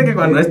 Obviamente que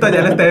cuando esto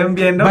ya lo estén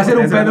viendo. Va a ser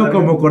un ustedes van pedo ver.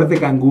 como corte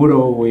canguro,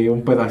 güey,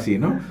 un pedo así,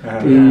 ¿no?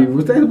 Ajá. Y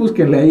ustedes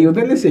búsquenle ahí,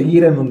 denle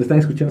seguir en donde están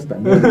escuchando esta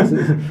mierda.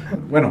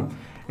 Bueno,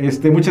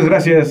 muchas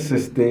gracias,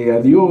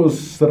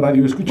 adiós,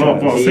 Radio Escucha.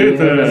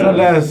 Papacito. Son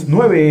las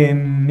 9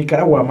 en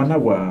Nicaragua,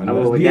 Managua, Ah, las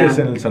bueno, 10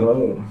 ya. en El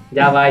Salvador.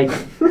 Ya, bye.